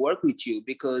wanting to work with you,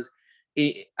 because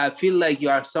I feel like you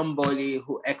are somebody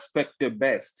who expects the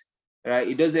best, right?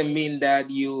 It doesn't mean that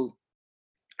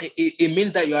it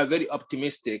means that you are very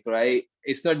optimistic, right?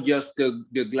 It's not just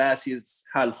the glass is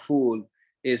half full,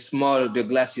 it's more the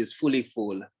glass is fully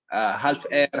full, half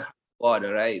air, half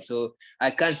water, right? So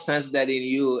I can sense that in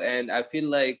you. And I feel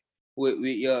like with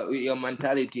your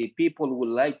mentality, people would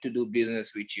like to do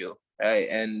business with you, right?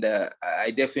 And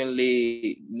I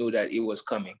definitely knew that it was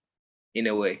coming in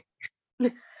a way.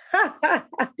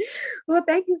 Well,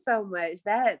 thank you so much.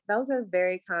 Those are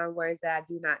very kind words that I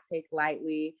do not take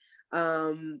lightly.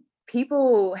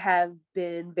 People have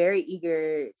been very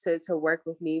eager to work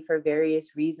with me for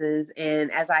various reasons.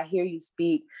 And as I hear you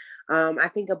speak, I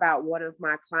think about one of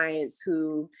my clients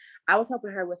who I was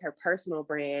helping her with her personal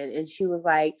brand. And she was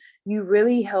like, you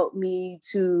really helped me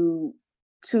to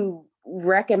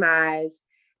recognize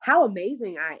how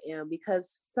amazing I am,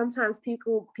 because sometimes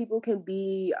people can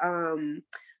be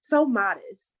so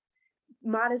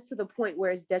modest to the point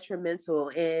where it's detrimental,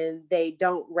 and they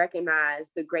don't recognize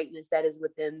the greatness that is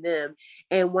within them.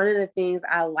 And one of the things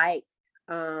I like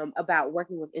about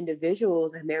working with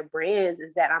individuals and their brands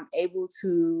is that I'm able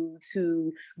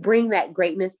to bring that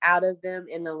greatness out of them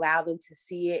and allow them to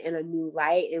see it in a new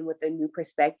light and with a new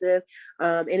perspective.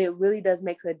 And it really does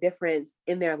make a difference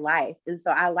in their life. And so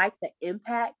I like the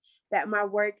impact that my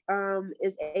work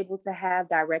is able to have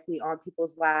directly on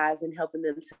people's lives and helping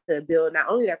them to build not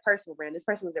only their personal brand, this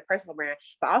person was their personal brand,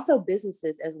 but also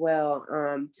businesses as well,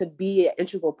 to be an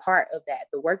integral part of that.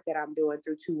 The work that I'm doing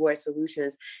through Two Word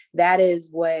Solutions, that is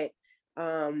what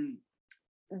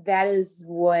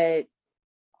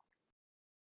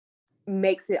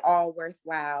makes it all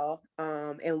worthwhile,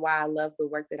 and why I love the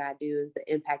work that I do is the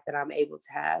impact that I'm able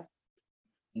to have.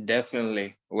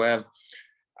 Definitely. Well,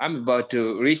 I'm about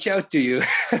to reach out to you.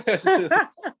 So,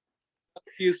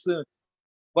 you soon.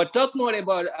 But talk more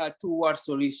about Two Word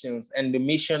Solutions and the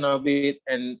mission of it,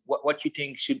 and what you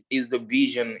think is the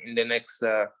vision in the next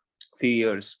few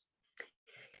years.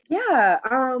 Yeah.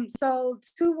 So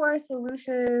Two Word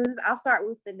Solutions, I'll start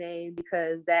with the name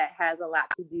because that has a lot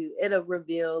to do. It'll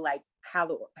reveal like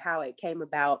how it came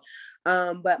about.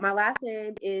 But my last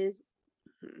name is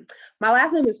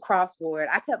Crossword.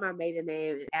 I cut my maiden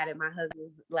name and added my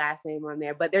husband's last name on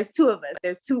there, but there's two of us.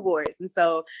 There's two words. And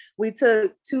so we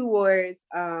took two words,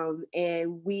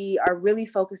 and we are really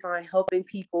focused on helping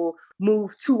people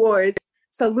move towards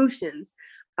solutions.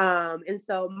 And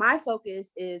so my focus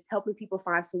is helping people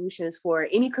find solutions for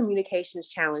any communications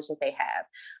challenge that they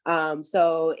have.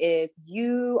 So if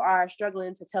you are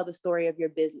struggling to tell the story of your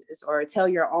business or tell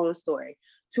your own story,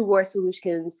 Towards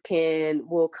Solutions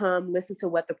will come listen to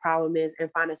what the problem is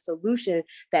and find a solution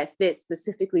that fits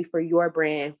specifically for your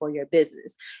brand, for your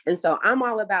business. And so I'm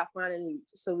all about finding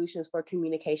solutions for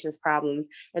communications problems.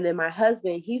 And then my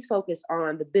husband, he's focused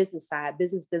on the business side,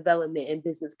 business development and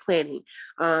business planning.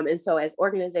 And so as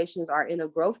organizations are in a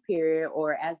growth period,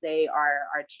 or as they are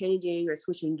changing or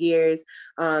switching gears,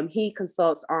 he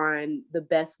consults on the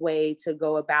best way to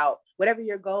go about whatever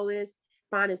your goal is,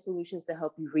 finding solutions to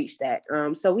help you reach that.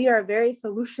 So we are a very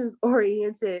solutions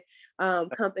oriented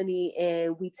company,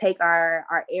 and we take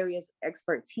our areas of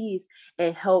expertise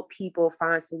and help people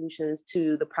find solutions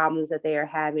to the problems that they are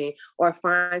having, or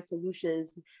find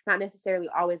solutions, not necessarily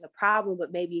always a problem,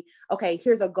 but maybe, okay,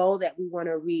 here's a goal that we want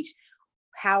to reach.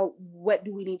 What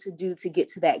do we need to do to get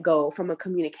to that goal from a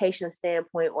communication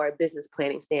standpoint or a business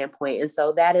planning standpoint? And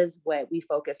so that is what we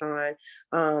focus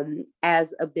on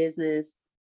as a business.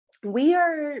 We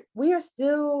are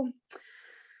still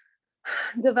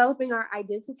developing our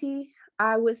identity,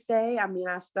 I would say. I mean,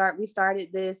 we started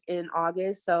this in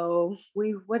August. So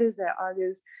what is that,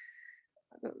 August?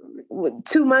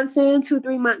 2 months in,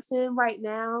 3 months in right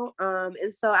now.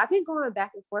 And so I've been going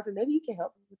back and forth, and maybe you can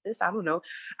help me with this. I don't know.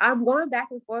 I'm going back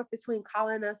and forth between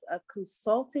calling us a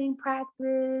consulting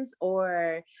practice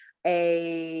or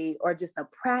just a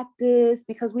practice,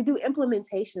 because we do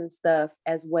implementation stuff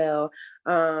as well.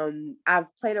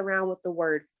 I've played around with the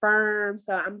word firm.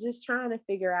 So I'm just trying to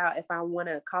figure out if I want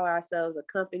to call ourselves a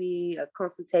company, a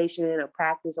consultation, a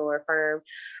practice, or a firm.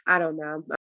 I don't know.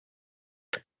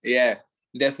 Yeah.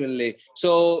 Definitely.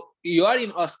 So you are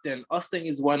in Austin. Austin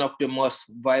is one of the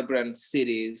most vibrant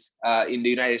cities in the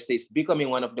United States, becoming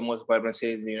one of the most vibrant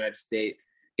cities in the United States.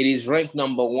 It is ranked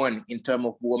 #1 in terms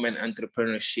of women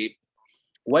entrepreneurship.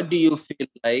 What do you feel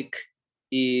like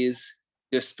is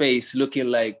the space looking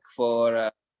like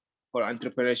for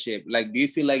entrepreneurship? Like, do you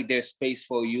feel like there's space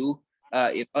for you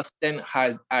in Austin?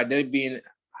 Are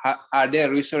there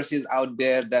resources out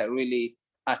there that really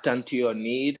attend to your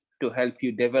need to help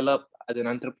you develop as an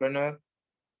entrepreneur?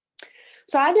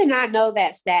 So I did not know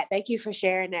that stat. Thank you for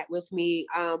sharing that with me.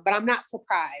 But I'm not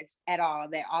surprised at all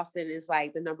that Austin is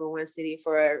like the #1 city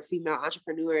for female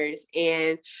entrepreneurs.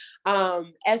 And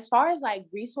as far as like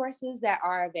resources that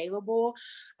are available,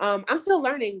 I'm still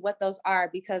learning what those are,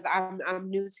 because I'm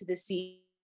new to the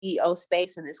CEO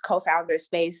space and this co-founder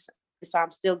space. So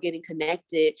I'm still getting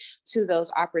connected to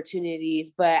those opportunities.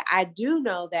 But I do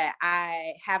know that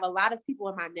I have a lot of people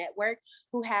in my network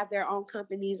who have their own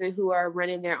companies and who are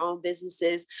running their own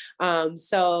businesses.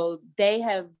 So they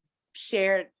have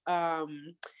shared, I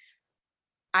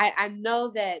know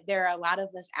that there are a lot of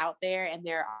us out there, and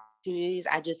there are opportunities.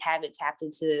 I just haven't tapped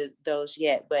into those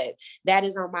yet, but that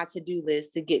is on my to-do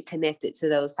list, to get connected to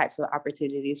those types of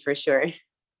opportunities for sure.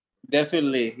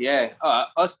 Definitely, yeah.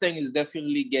 Austin is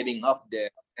definitely getting up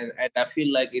there, and I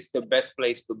feel like it's the best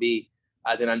place to be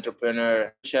as an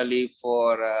entrepreneur, especially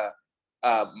for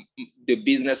the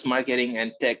business, marketing,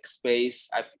 and tech space.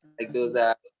 I feel like those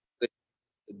are good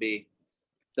to be.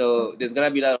 So there's gonna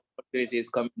be a lot of opportunities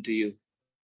coming to you.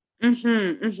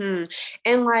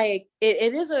 And like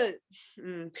it is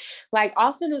like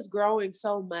Austin is growing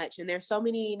so much, and there's so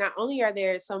many. Not only are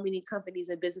there so many companies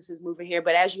and businesses moving here,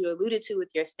 but as you alluded to with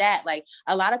your stat, like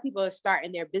a lot of people are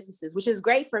starting their businesses, which is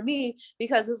great for me,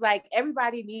 because it's like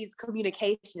everybody needs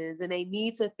communications and they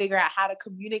need to figure out how to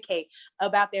communicate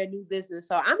about their new business.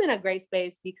 So I'm in a great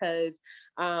space because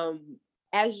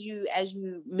as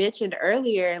you mentioned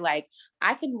earlier, like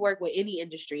I can work with any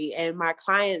industry, and my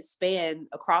clients span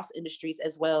across industries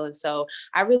as well. And so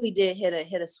I really did hit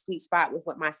a sweet spot with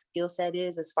what my skill set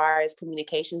is as far as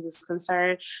communications is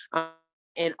concerned.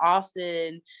 In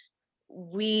Austin,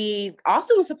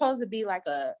 Austin was supposed to be like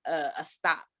a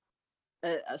stop,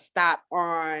 a stop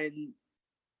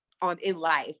in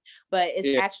life, but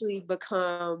it's actually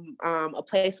become a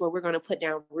place where we're going to put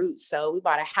down roots. So we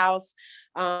bought a house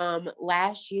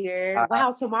last year. Wow,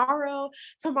 tomorrow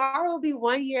will be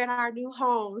 1 year in our new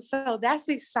home, so that's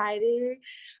exciting.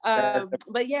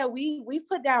 But yeah, we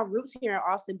put down roots here in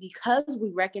Austin because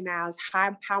we recognize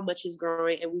how much is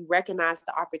growing, and we recognize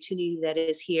the opportunity that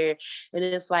is here. And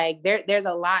it's like there's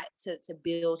a lot to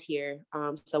build here.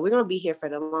 So we're going to be here for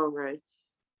the long run.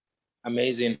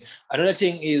 Amazing. Another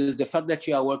thing is the fact that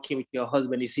you are working with your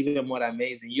husband is even more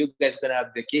amazing. You guys gonna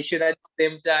have vacation at the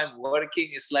same time. Working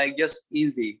is like just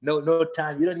easy. No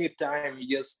time. You don't need time.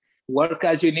 You just work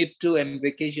as you need to, and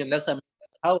vacation. That's amazing.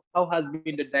 How has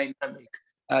been the dynamic?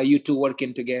 You two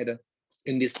working together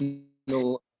in this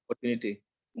new opportunity?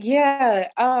 Yeah.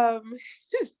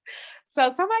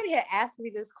 So somebody had asked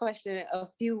me this question a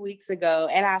few weeks ago,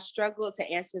 and I struggled to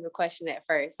answer the question at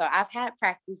first. So I've had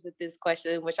practice with this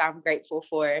question, which I'm grateful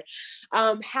for.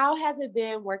 How has it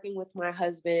been working with my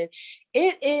husband?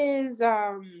 It is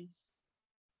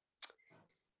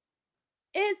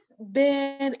it's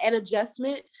been an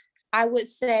adjustment, I would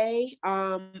say.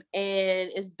 And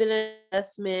it's been an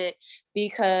adjustment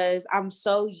because I'm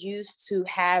so used to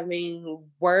having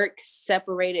work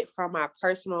separated from my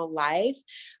personal life.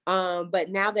 But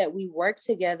now that we work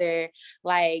together,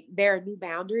 like there are new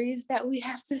boundaries that we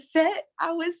have to set,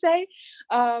 I would say.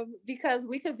 Because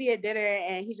we could be at dinner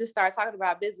and he just starts talking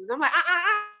about business. I'm like,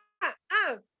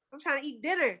 I'm trying to eat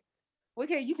dinner. We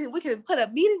can put a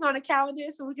meeting on a calendar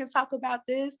so we can talk about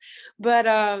this. But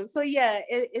so yeah,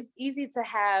 it's easy to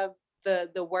have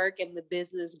the work and the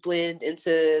business blend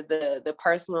into the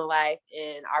personal life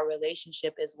and our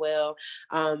relationship as well.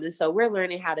 And so we're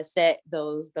learning how to set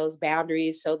those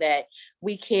boundaries so that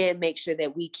we can make sure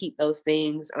that we keep those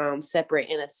things separate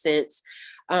in a sense.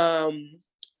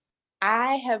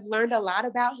 I have learned a lot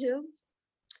about him,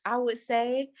 I would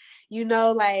say.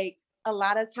 Like a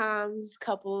lot of times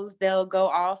couples, they'll go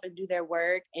off and do their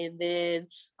work, and then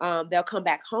they'll come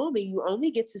back home and you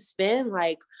only get to spend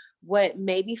like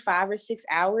maybe 5 or 6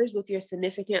 hours with your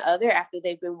significant other after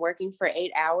they've been working for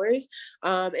 8 hours.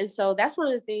 And so that's one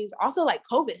of the things. Also, like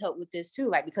COVID helped with this too,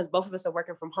 like because both of us are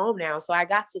working from home now. So I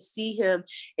got to see him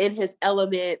in his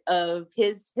element of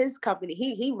his company.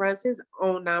 He runs his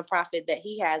own nonprofit that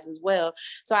he has as well.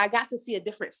 So I got to see a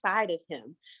different side of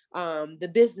him, the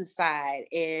business side,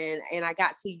 and I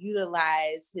got to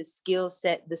utilize his skill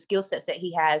set, the skill sets that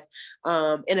he has,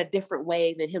 in a different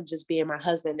way than him just being my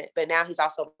husband. But now he's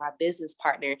also my business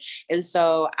partner, and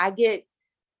so I would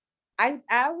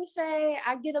say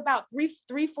I get about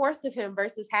three-fourths of him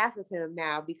versus half of him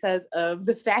now because of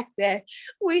the fact that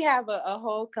we have a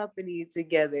whole company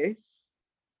together.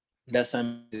 That's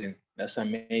amazing. That's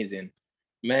amazing,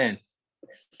 man.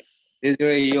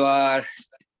 Desiree,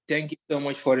 thank you so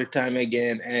much for the time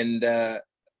again. And I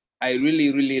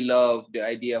really, really love the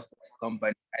idea of a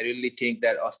company. I really think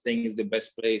that Austin is the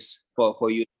best place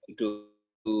for you to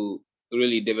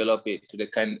really develop it to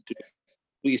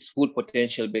its full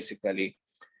potential, basically.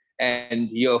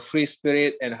 And your free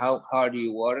spirit and how hard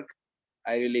you work,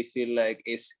 I really feel like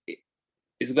it's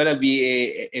gonna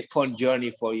be a fun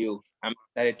journey for you. I'm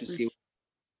excited to see.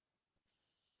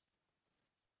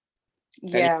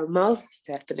 Yeah, most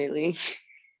definitely.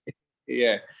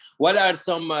 Yeah. What are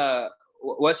some?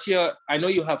 What's your? I know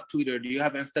you have Twitter. Do you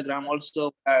have Instagram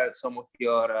also? Some of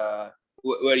your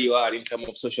where you are in terms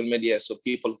of social media, so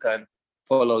people can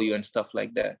follow you and stuff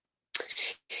like that.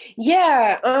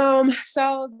 Yeah.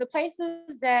 So the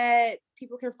places that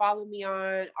people can follow me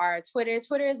on are Twitter.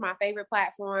 Twitter is my favorite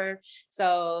platform.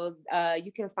 So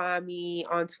you can find me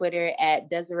on Twitter at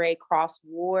Desiree Cross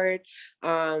Ward.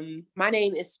 My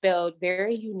name is spelled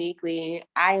very uniquely.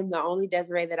 I am the only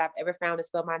Desiree that I've ever found to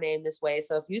spell my name this way.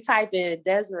 So if you type in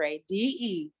Desiree,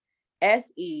 Desere,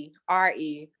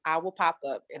 I will pop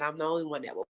up, and I'm the only one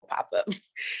that will pop up.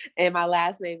 And my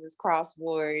last name is Cross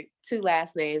Ward, 2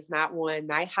 last names, not one,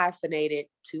 not hyphenated,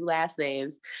 2 last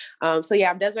names. So yeah,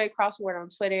 I'm Desiree Cross Ward on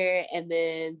Twitter, and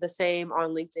then the same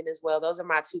on LinkedIn as well. Those are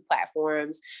my 2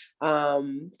 platforms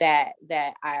that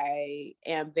I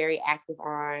am very active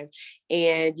on.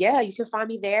 And yeah, you can find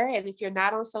me there. And if you're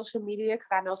not on social media,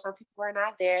 because I know some people are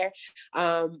not there,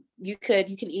 you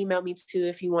can email me too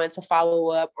if you want to follow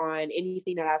up on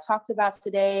anything that I talked about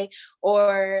today,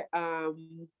 or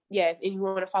if you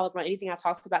want to follow up on anything I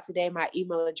talked about today, my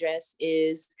email address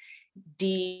is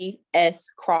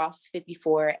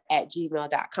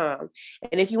dscross54@gmail.com.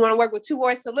 And if you want to work with Two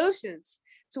Word Solutions,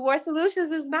 Two Word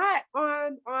Solutions is not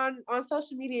on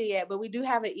social media yet, but we do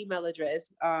have an email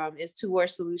address. It's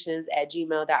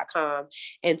twowordsolutions@gmail.com,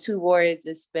 and Two Words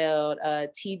is spelled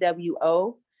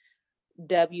TWOWARDS.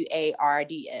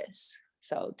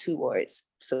 So Two Words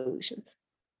Solutions.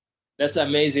 That's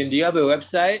amazing. Do you have a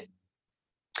website?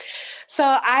 So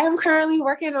I am currently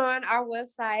working on our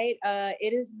website.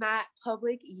 It is not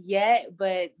public yet,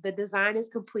 but the design is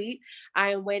complete. I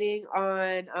am waiting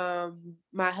on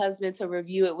my husband to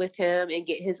review it with him and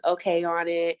get his okay on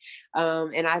it.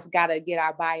 And I've got to get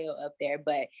our bio up there,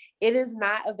 but it is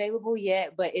not available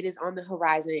yet, but it is on the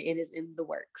horizon. It is in the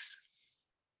works.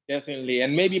 Definitely.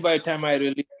 And maybe by the time I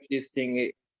release this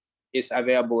thing is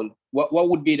available, what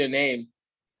would be the name?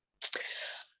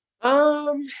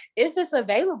 If it's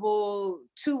available,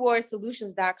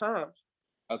 twowordsolutions.com.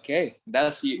 Okay,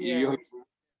 that's you're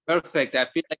perfect. I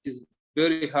feel like it's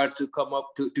very hard to come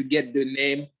up to get the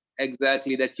name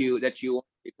exactly that you want,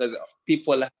 because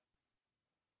people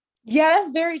Yeah,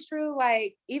 that's very true.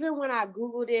 Like even when I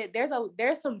Googled it,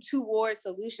 there's some toward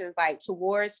solutions, like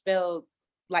towards spelled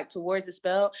like towards the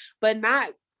spell, but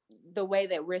not the way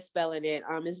that we're spelling it.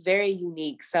 It's very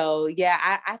unique. So yeah,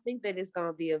 I think that it's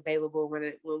gonna be available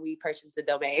when we purchase the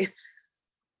domain.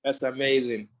 That's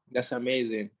amazing. That's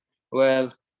amazing.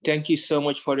 Well, thank you so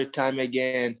much for the time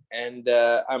again, and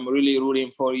I'm really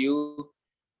rooting for you.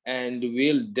 And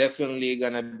we'll definitely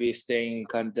gonna be staying in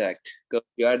contact because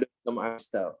you are doing some other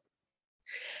stuff.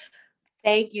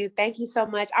 Thank you. Thank you so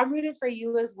much. I'm rooting for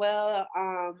you as well.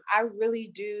 I really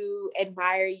do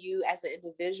admire you as an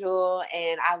individual,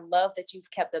 and I love that you've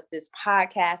kept up this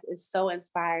podcast. It's so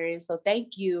inspiring. So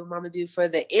thank you, Mamadou, for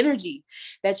the energy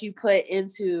that you put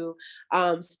into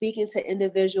speaking to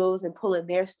individuals and pulling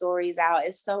their stories out.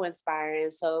 It's so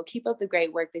inspiring. So keep up the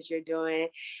great work that you're doing,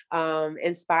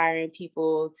 inspiring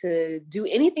people to do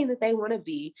anything that they want to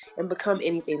be and become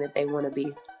anything that they want to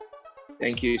be.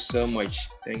 Thank you so much.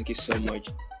 Thank you so much.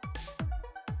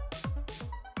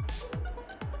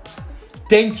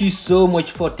 Thank you so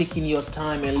much for taking your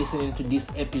time and listening to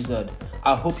this episode.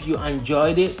 I hope you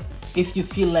enjoyed it. If you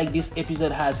feel like this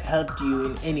episode has helped you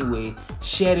in any way,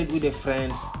 share it with a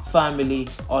friend, family,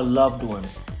 or loved one.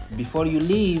 Before you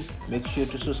leave, make sure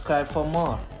to subscribe for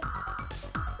more.